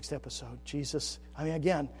 The next episode, Jesus,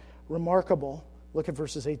 again, remarkable. Look at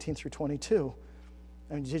verses 18 through 22.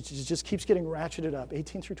 And it just keeps getting ratcheted up.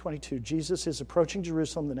 18 through 22. Jesus is approaching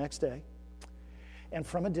Jerusalem the next day. And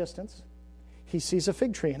from a distance, he sees a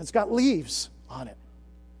fig tree, and it's got leaves on it.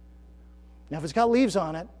 Now, if it's got leaves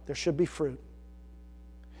on it, there should be fruit.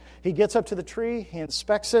 He gets up to the tree, he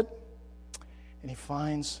inspects it, and he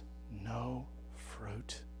finds no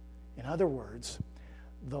fruit. In other words,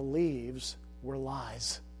 the leaves were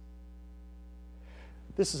lies.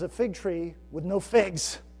 This is a fig tree with no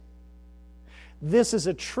figs. This is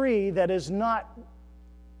a tree that is not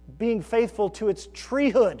being faithful to its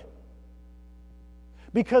treehood.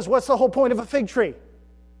 Because what's the whole point of a fig tree?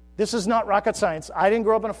 This is not rocket science. I didn't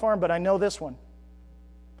grow up on a farm, but I know this one.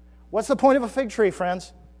 What's the point of a fig tree,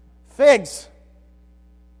 friends? Figs.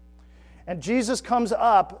 And Jesus comes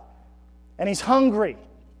up, and he's hungry.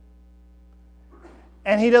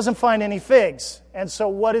 And he doesn't find any figs. And so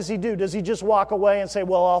what does he do? Does he just walk away and say,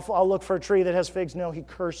 well, I'll look for a tree that has figs? No, he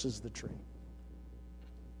curses the tree.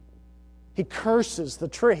 He curses the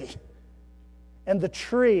tree. And the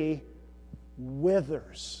tree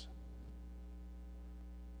withers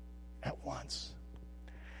at once.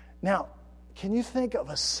 Now, can you think of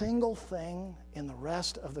a single thing in the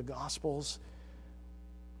rest of the Gospels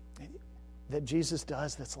that Jesus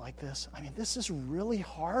does that's like this? This is really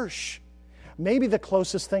harsh. Maybe the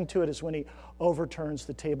closest thing to it is when he overturns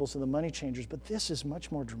the tables of the money changers, but this is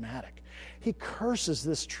much more dramatic. He curses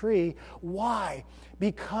this tree. Why?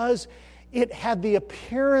 Because it had the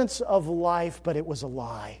appearance of life, but it was a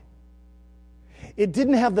lie. It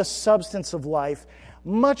didn't have the substance of life.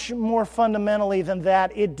 Much more fundamentally than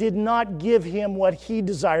that, it did not give him what he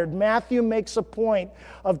desired. Matthew makes a point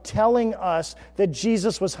of telling us that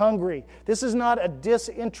Jesus was hungry. This is not a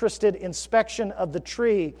disinterested inspection of the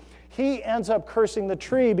tree. He ends up cursing the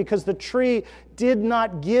tree because the tree did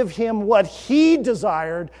not give him what he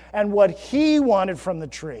desired and what he wanted from the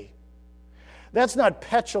tree. That's not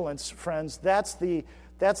petulance, friends. That's the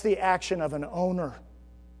action of an owner.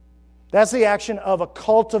 That's the action of a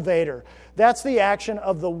cultivator. That's the action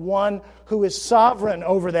of the one who is sovereign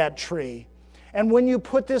over that tree. And when you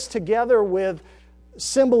put this together with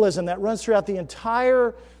symbolism that runs throughout the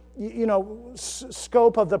entire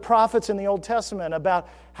scope of the prophets in the Old Testament about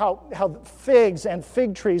how figs and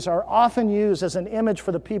fig trees are often used as an image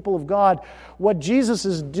for the people of God, what Jesus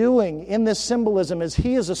is doing in this symbolism is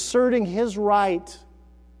he is asserting his right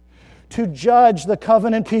to judge the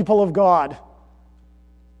covenant people of God.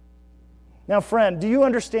 Now, friend, do you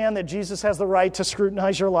understand that Jesus has the right to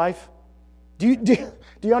scrutinize your life? Do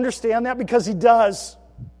you understand that? Because he does.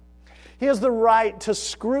 He has the right to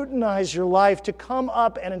scrutinize your life, to come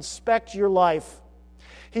up and inspect your life.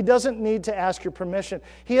 He doesn't need to ask your permission.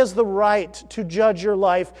 He has the right to judge your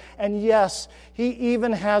life. And yes, he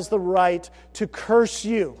even has the right to curse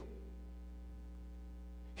you.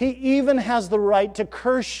 He even has the right to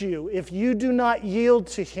curse you if you do not yield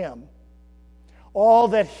to him all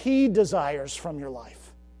that he desires from your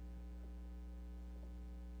life.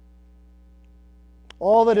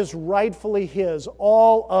 All that is rightfully his,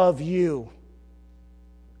 all of you,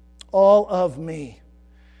 all of me.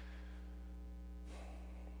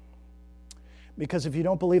 Because if you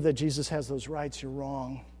don't believe that Jesus has those rights, you're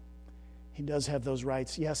wrong. He does have those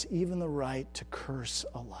rights. Yes, even the right to curse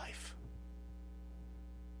a life.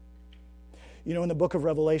 In the book of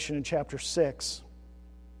Revelation in chapter 6,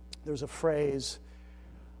 there's a phrase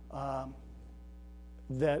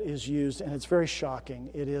that is used, and it's very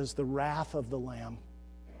shocking. It is the wrath of the Lamb.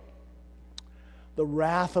 The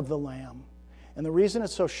wrath of the Lamb. And the reason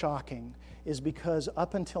it's so shocking is because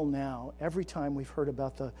up until now, every time we've heard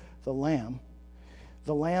about the Lamb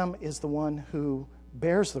is the one who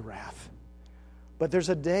bears the wrath. But there's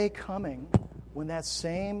a day coming when that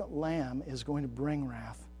same Lamb is going to bring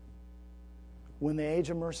wrath, when the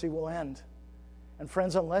age of mercy will end. And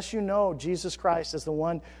friends, unless you know Jesus Christ as the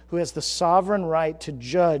one who has the sovereign right to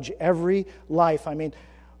judge every life,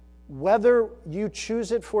 whether you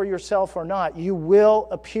choose it for yourself or not, you will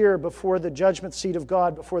appear before the judgment seat of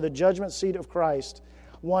God, before the judgment seat of Christ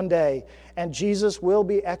one day. And Jesus will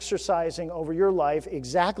be exercising over your life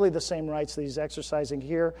exactly the same rights that he's exercising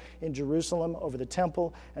here in Jerusalem over the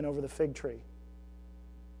temple and over the fig tree.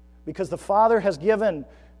 Because the Father has given,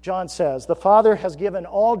 John says, the Father has given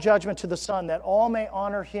all judgment to the Son, that all may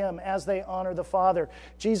honor him as they honor the Father.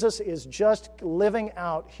 Jesus is just living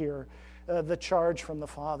out here the charge from the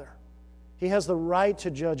Father. He has the right to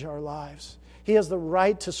judge our lives. He has the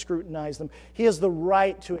right to scrutinize them. He has the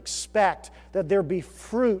right to expect that there be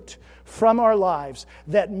fruit from our lives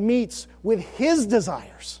that meets with His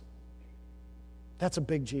desires. That's a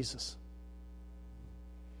big Jesus.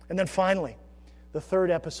 And then finally, the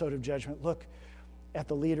third episode of judgment. Look at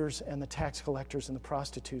the leaders and the tax collectors and the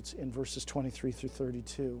prostitutes in verses 23 through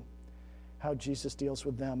 32. How Jesus deals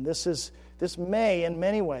with them. This may, in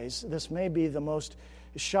many ways, this may be the most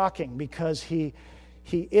shocking because he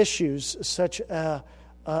issues such an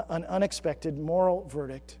unexpected moral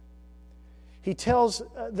verdict. He tells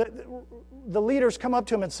the leaders come up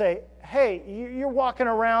to him and say, hey, you're walking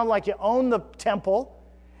around like you own the temple,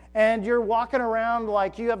 and you're walking around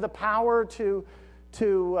like you have the power to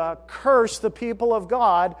curse the people of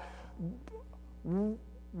God.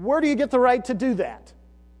 Where do you get the right to do that?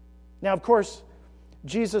 Now, of course,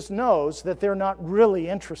 Jesus knows that they're not really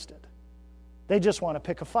interested. They just want to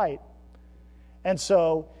pick a fight. And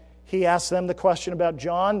so he asks them the question about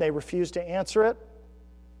John. They refuse to answer it.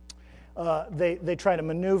 They try to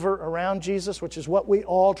maneuver around Jesus, which is what we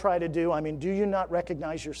all try to do. I mean, do you not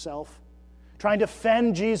recognize yourself? Trying to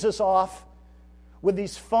fend Jesus off with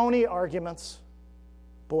these phony arguments.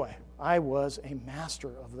 Boy, I was a master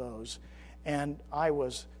of those. And I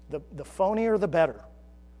was the phonier the better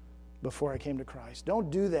before I came to Christ. Don't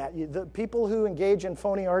do that. The people who engage in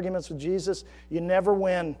phony arguments with Jesus, you never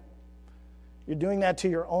win. You're doing that to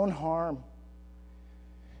your own harm.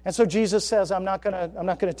 And so Jesus says, I'm not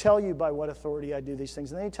going to tell you by what authority I do these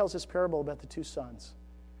things. And then he tells this parable about the two sons.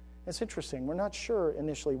 It's interesting. We're not sure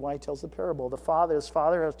initially why he tells the parable. His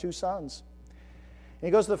father has two sons. And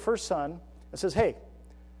he goes to the first son and says, hey,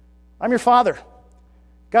 I'm your father.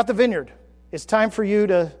 Got the vineyard. It's time for you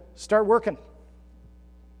to start working.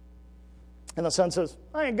 And the son says,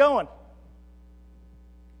 I ain't going.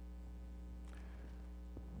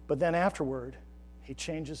 But then afterward, he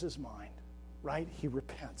changes his mind, right? He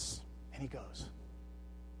repents, and he goes.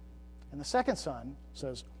 And the second son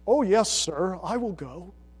says, oh, yes, sir, I will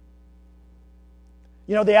go.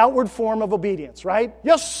 You know, the outward form of obedience, right?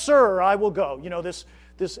 Yes, sir, I will go. You know, this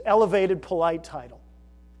elevated, polite title.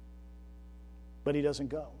 But he doesn't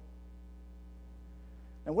go.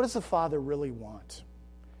 And what does the father really want?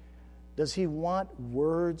 Does he want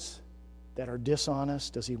words that are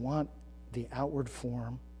dishonest? Does he want the outward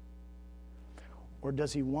form? Or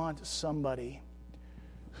does he want somebody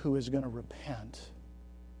who is going to repent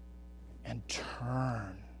and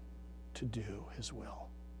turn to do his will?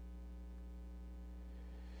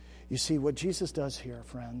 You see, what Jesus does here,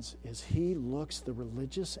 friends, is he looks the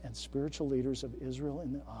religious and spiritual leaders of Israel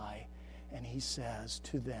in the eye, and he says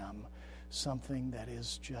to them something that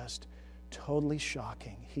is just totally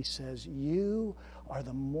shocking. He says, you are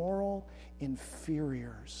the moral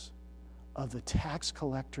inferiors of the tax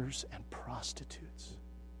collectors and prostitutes.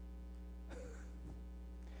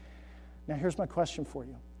 Now, here's my question for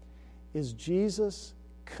you. Is Jesus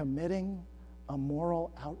committing a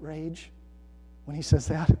moral outrage when he says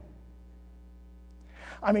that?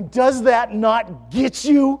 I mean, does that not get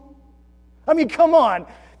you? I mean, come on.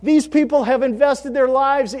 These people have invested their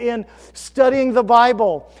lives in studying the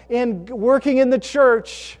Bible, in working in the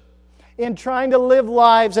church, in trying to live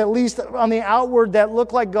lives, at least on the outward, that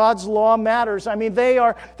look like God's law matters. I mean,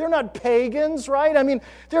 they're not pagans, right? I mean,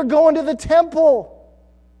 they're going to the temple.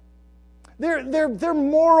 They're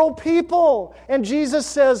moral people. And Jesus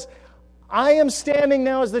says, I am standing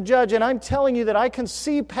now as the judge, and I'm telling you that I can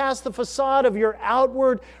see past the facade of your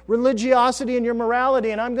outward religiosity and your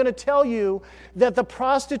morality, and I'm going to tell you that the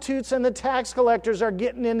prostitutes and the tax collectors are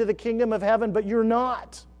getting into the kingdom of heaven, but you're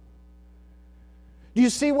not. Do you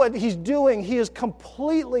see what he's doing? He is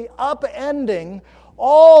completely upending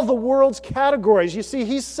all the world's categories. You see,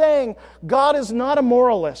 he's saying God is not a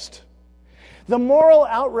moralist. The moral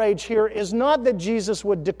outrage here is not that Jesus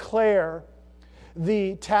would declare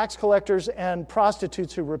the tax collectors and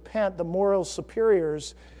prostitutes who repent the moral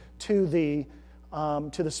superiors to the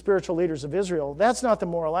spiritual leaders of Israel. That's not the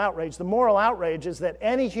moral outrage. The moral outrage is that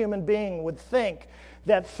any human being would think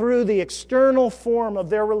that through the external form of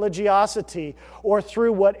their religiosity or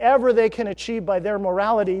through whatever they can achieve by their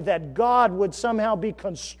morality, that God would somehow be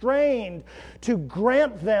constrained to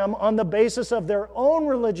grant them on the basis of their own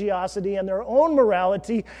religiosity and their own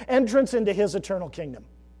morality entrance into His eternal kingdom.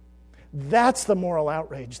 That's the moral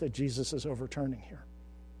outrage that Jesus is overturning here.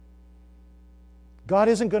 God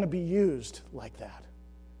isn't going to be used like that.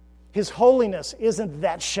 His holiness isn't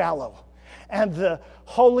that shallow. And the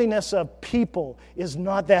holiness of people is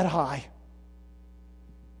not that high.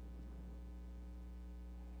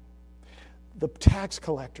 The tax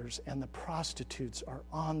collectors and the prostitutes are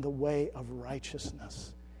on the way of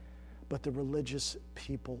righteousness, but the religious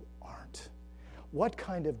people aren't. what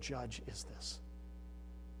kind of judge is this?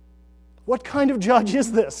 What kind of judge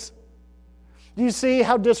is this? Do you see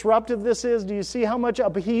how disruptive this is? Do you see how much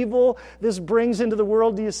upheaval this brings into the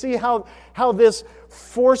world? Do you see how this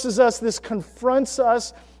forces us, this confronts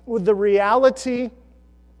us with the reality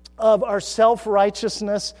of our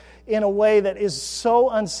self-righteousness in a way that is so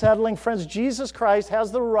unsettling? Friends, Jesus Christ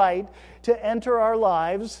has the right to enter our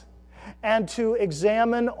lives and to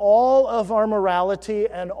examine all of our morality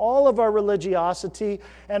and all of our religiosity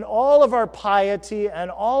and all of our piety and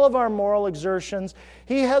all of our moral exertions.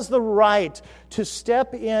 He has the right to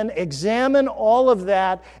step in, examine all of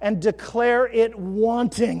that, and declare it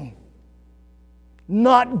wanting,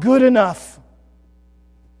 not good enough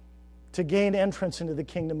to gain entrance into the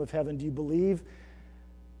kingdom of heaven. Do you believe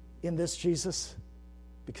in this Jesus?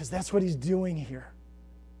 Because that's what He's doing here.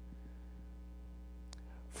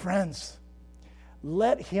 Friends,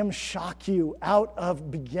 let Him shock you out of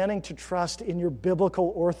beginning to trust in your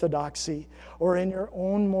biblical orthodoxy or in your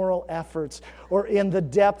own moral efforts or in the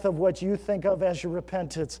depth of what you think of as your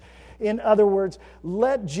repentance. In other words,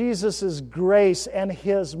 let Jesus' grace and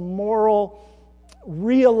His moral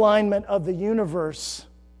realignment of the universe,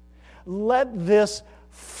 let this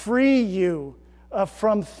free you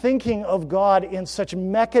from thinking of God in such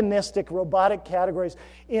mechanistic, robotic categories,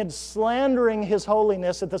 in slandering His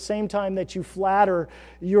holiness at the same time that you flatter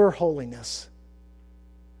your holiness.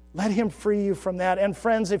 Let Him free you from that. And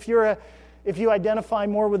friends, if you identify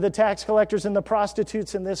more with the tax collectors and the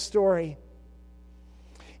prostitutes in this story,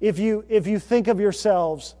 if you think of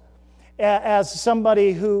yourselves as somebody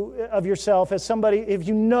if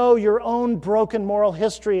you know your own broken moral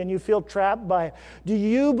history and you feel trapped by it, do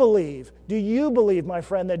you believe, my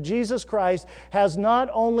friend, that Jesus Christ has not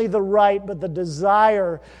only the right but the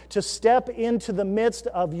desire to step into the midst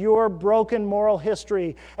of your broken moral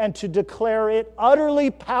history and to declare it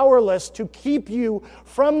utterly powerless to keep you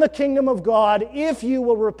from the kingdom of God if you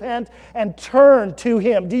will repent and turn to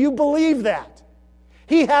Him? Do you believe that?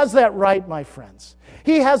 He has that right, my friends.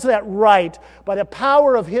 He has that right by the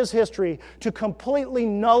power of His history to completely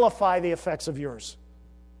nullify the effects of yours.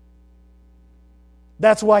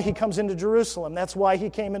 That's why He comes into Jerusalem. That's why He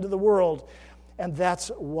came into the world. And that's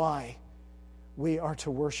why we are to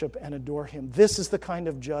worship and adore Him. This is the kind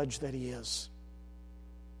of judge that He is.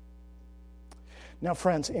 Now,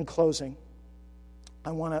 friends, in closing, I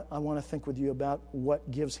want to think with you about what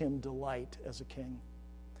gives Him delight as a king.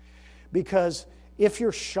 Because if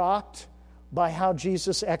you're shocked by how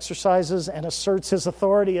Jesus exercises and asserts His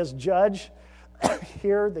authority as judge,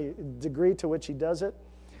 here, the degree to which He does it,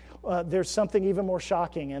 there's something even more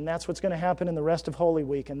shocking, and that's what's going to happen in the rest of Holy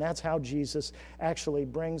Week, and that's how Jesus actually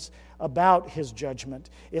brings about His judgment.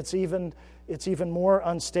 It's even more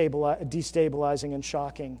destabilizing and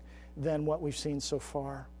shocking than what we've seen so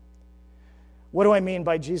far. What do I mean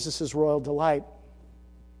by Jesus' royal delight?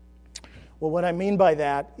 Well, what I mean by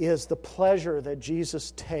that is the pleasure that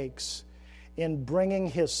Jesus takes in bringing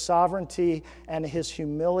His sovereignty and His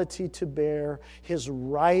humility to bear, His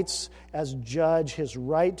rights as judge, His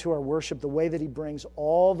right to our worship, the way that He brings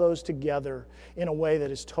all those together in a way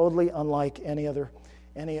that is totally unlike any other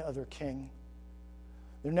king.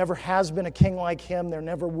 There never has been a king like Him. There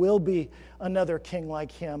never will be another king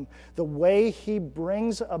like Him. The way He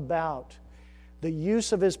brings about the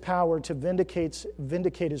use of His power to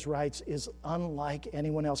vindicate His rights is unlike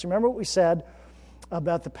anyone else. Remember what we said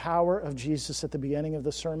about the power of Jesus at the beginning of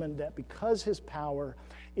the sermon, that because His power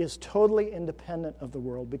is totally independent of the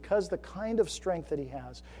world, because the kind of strength that He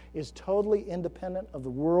has is totally independent of the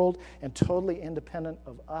world and totally independent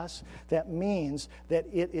of us, that means that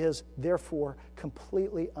it is therefore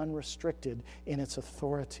completely unrestricted in its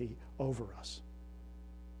authority over us.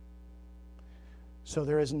 So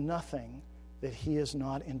there is nothing that He is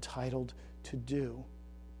not entitled to do,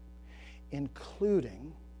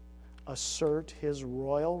 including assert His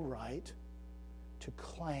royal right to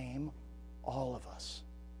claim all of us.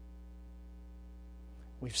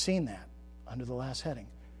 We've seen that under the last heading.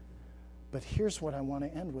 But here's what I want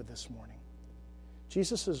to end with this morning.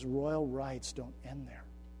 Jesus' royal rights don't end there.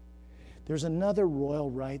 There's another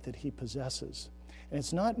royal right that He possesses, and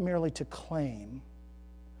it's not merely to claim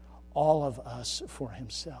all of us for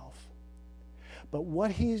Himself, but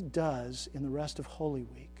what He does in the rest of Holy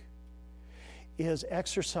Week is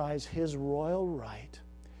exercise His royal right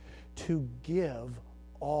to give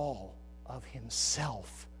all of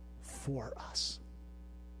Himself for us.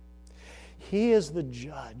 He is the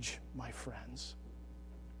judge, my friends,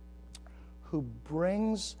 who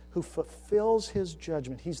fulfills His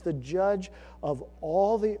judgment. He's the judge of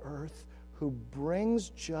all the earth who brings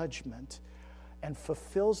judgment and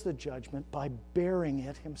fulfills the judgment by bearing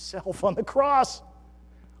it himself on the cross.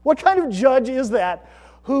 What kind of judge is that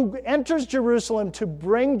who enters Jerusalem to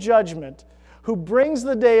bring judgment, who brings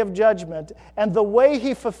the day of judgment, and the way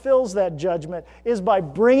he fulfills that judgment is by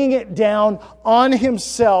bringing it down on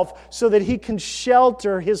himself so that he can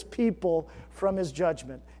shelter his people from his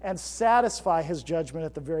judgment and satisfy his judgment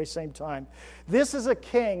at the very same time. This is a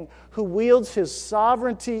king who wields his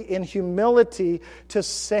sovereignty in humility to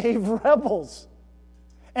save rebels.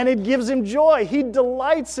 And it gives him joy. He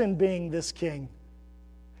delights in being this king.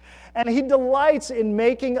 And he delights in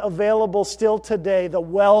making available still today the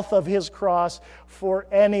wealth of his cross for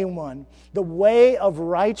anyone. The way of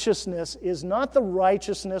righteousness is not the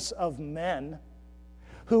righteousness of men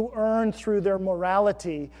who earn through their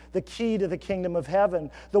morality the key to the kingdom of heaven.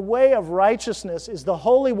 The way of righteousness is the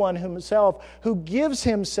Holy One himself, who gives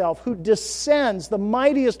himself, who descends, the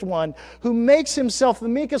mightiest one, who makes himself the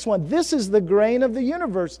meekest one. This is the grain of the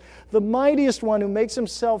universe, the mightiest one who makes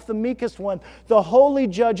himself the meekest one, the holy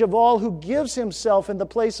judge of all, who gives himself in the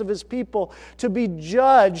place of his people to be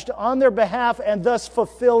judged on their behalf and thus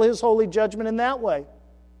fulfill his holy judgment in that way.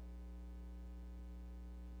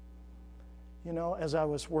 You know, as I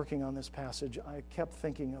was working on this passage, I kept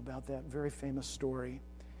thinking about that very famous story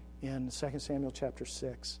in 2 Samuel chapter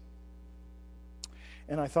 6.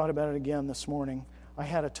 And I thought about it again this morning. I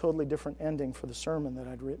had a totally different ending for the sermon that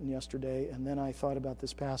I'd written yesterday, and then I thought about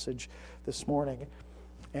this passage this morning.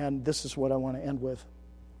 And this is what I want to end with.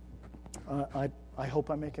 I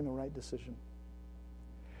hope I'm making the right decision.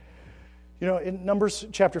 You know, in Numbers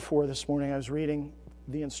chapter 4 this morning, I was reading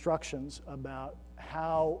the instructions about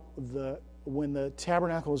how when the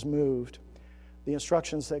tabernacle was moved, the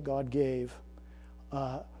instructions that God gave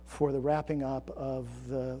for the wrapping up of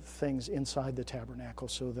the things inside the tabernacle,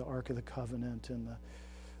 so the Ark of the Covenant and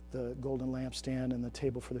the golden lampstand and the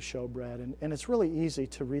table for the showbread. And it's really easy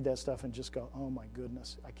to read that stuff and just go, oh my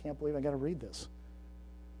goodness, I can't believe I got to read this.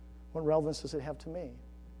 What relevance does it have to me?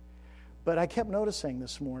 But I kept noticing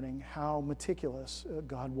this morning how meticulous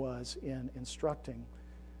God was in instructing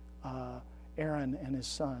Aaron and his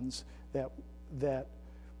sons that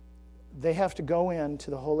they have to go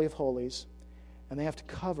into the Holy of Holies and they have to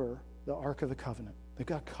cover the Ark of the Covenant. They've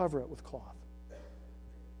got to cover it with cloth.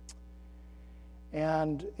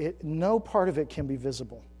 And no part of it can be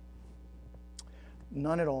visible.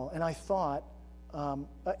 None at all. And I thought,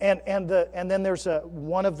 and then there's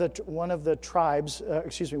one of the tribes,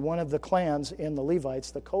 one of the clans in the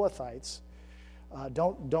Levites, the Kohathites.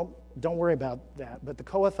 Don't worry about that. But the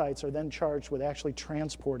Kohathites are then charged with actually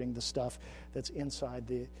transporting the stuff that's inside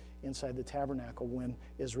the tabernacle when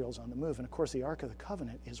Israel's on the move. And of course, the Ark of the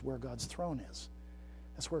Covenant is where God's throne is.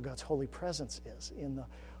 That's where God's holy presence is, in the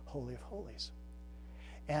Holy of Holies.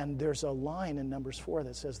 And there's a line in Numbers 4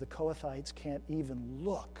 that says the Kohathites can't even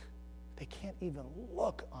look. They can't even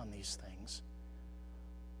look on these things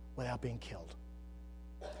without being killed.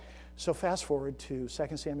 So fast forward to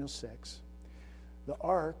 2 Samuel 6. The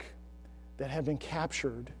ark that had been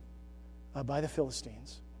captured by the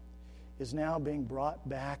Philistines is now being brought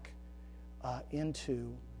back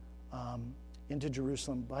into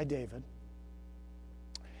Jerusalem by David,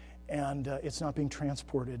 and it's not being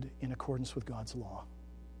transported in accordance with God's law.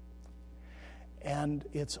 And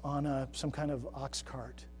it's on some kind of ox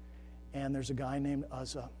cart, and there's a guy named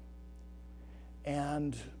Uzzah,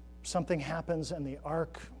 and something happens, and the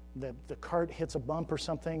ark, the cart hits a bump or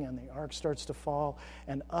something, and the ark starts to fall,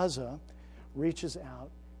 and Uzzah reaches out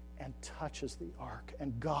and touches the ark,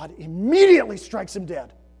 and God immediately strikes him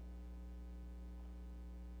dead.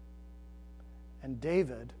 And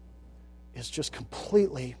David is just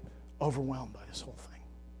completely overwhelmed by this whole thing.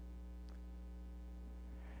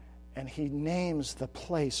 And he names the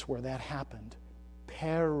place where that happened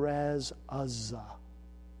Perez Uzzah,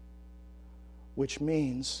 which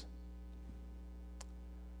means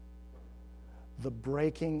the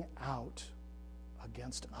breaking out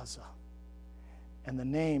against Uzzah. And the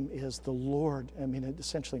name is the Lord. I mean, it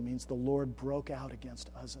essentially means the Lord broke out against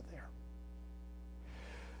Uzzah there.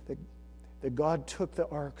 That God took the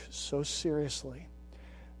ark so seriously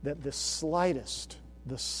that the slightest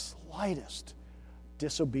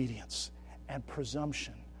disobedience and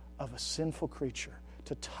presumption of a sinful creature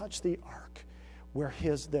to touch the ark,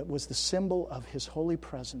 that was the symbol of his holy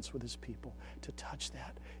presence with his people, to touch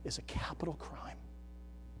that is a capital crime.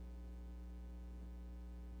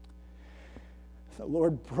 The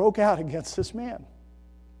Lord broke out against this man.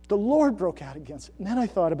 The Lord broke out against it. And then I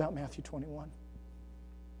thought about Matthew 21.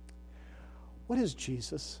 What is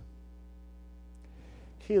Jesus?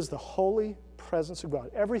 He is the holy presence of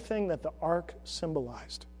God. Everything that the ark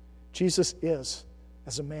symbolized, Jesus is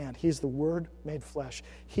as a man. He's the Word made flesh.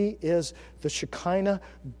 He is the Shekinah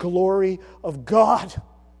glory of God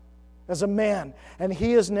as a man. And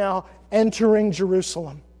He is now entering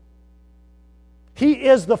Jerusalem. He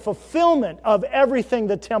is the fulfillment of everything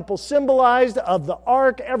the temple symbolized, of the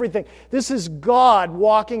ark, everything. This is God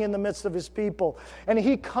walking in the midst of His people. And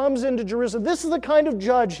He comes into Jerusalem. This is the kind of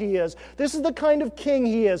judge He is. This is the kind of king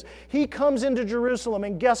He is. He comes into Jerusalem,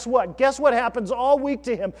 and guess what? Guess what happens all week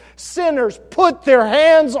to Him? Sinners put their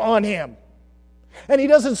hands on Him. And He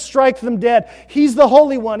doesn't strike them dead. He's the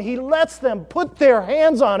Holy One. He lets them put their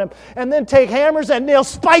hands on Him and then take hammers and nail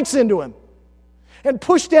spikes into Him. And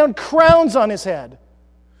push down crowns on His head,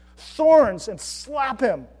 thorns, and slap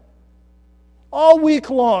Him. All week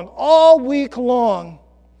long,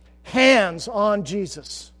 hands on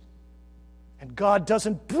Jesus. And God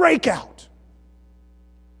doesn't break out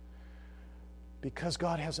because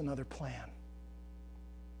God has another plan.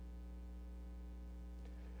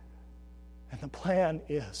 And the plan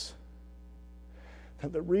is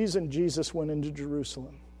that the reason Jesus went into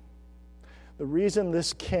Jerusalem, the reason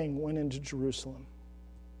this king went into Jerusalem,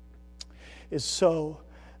 is so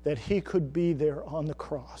that He could be there on the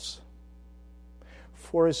cross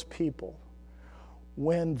for His people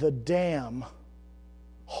when the dam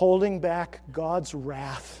holding back God's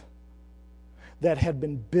wrath that had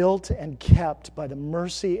been built and kept by the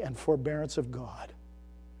mercy and forbearance of God,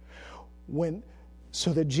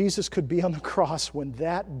 so that Jesus could be on the cross when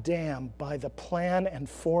that dam, by the plan and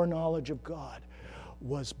foreknowledge of God,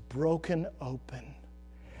 was broken open.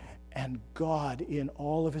 And God, in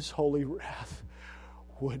all of His holy wrath,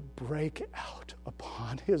 would break out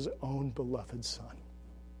upon His own beloved Son.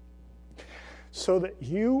 So that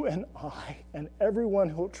you and I and everyone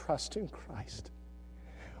who will trust in Christ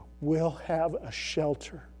will have a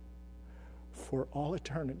shelter for all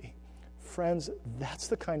eternity. Friends, that's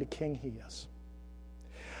the kind of king He is.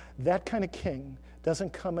 That kind of king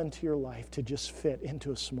doesn't come into your life to just fit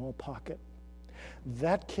into a small pocket.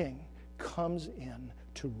 That king comes in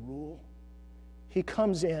to rule. He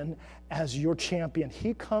comes in as your champion.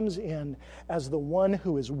 He comes in as the one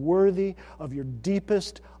who is worthy of your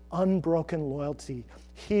deepest, unbroken loyalty.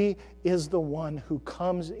 He is the one who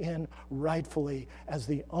comes in rightfully as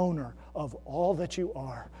the owner of all that you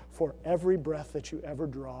are, for every breath that you ever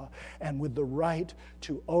draw, and with the right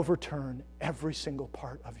to overturn every single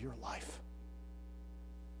part of your life.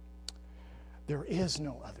 There is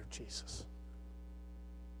no other Jesus.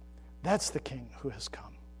 That's the King who has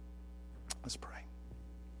come. Let's pray.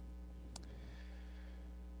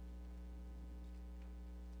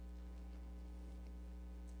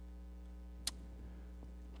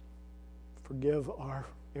 Forgive our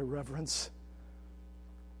irreverence,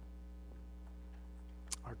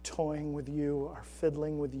 our toying with You, our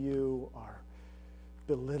fiddling with You, our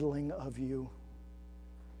belittling of You,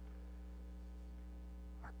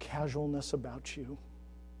 our casualness about You,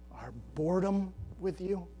 our boredom with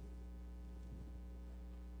You.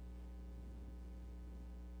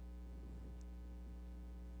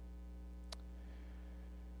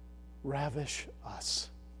 Ravish us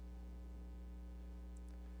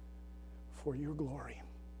for Your glory.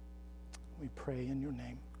 We pray in Your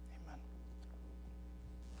name.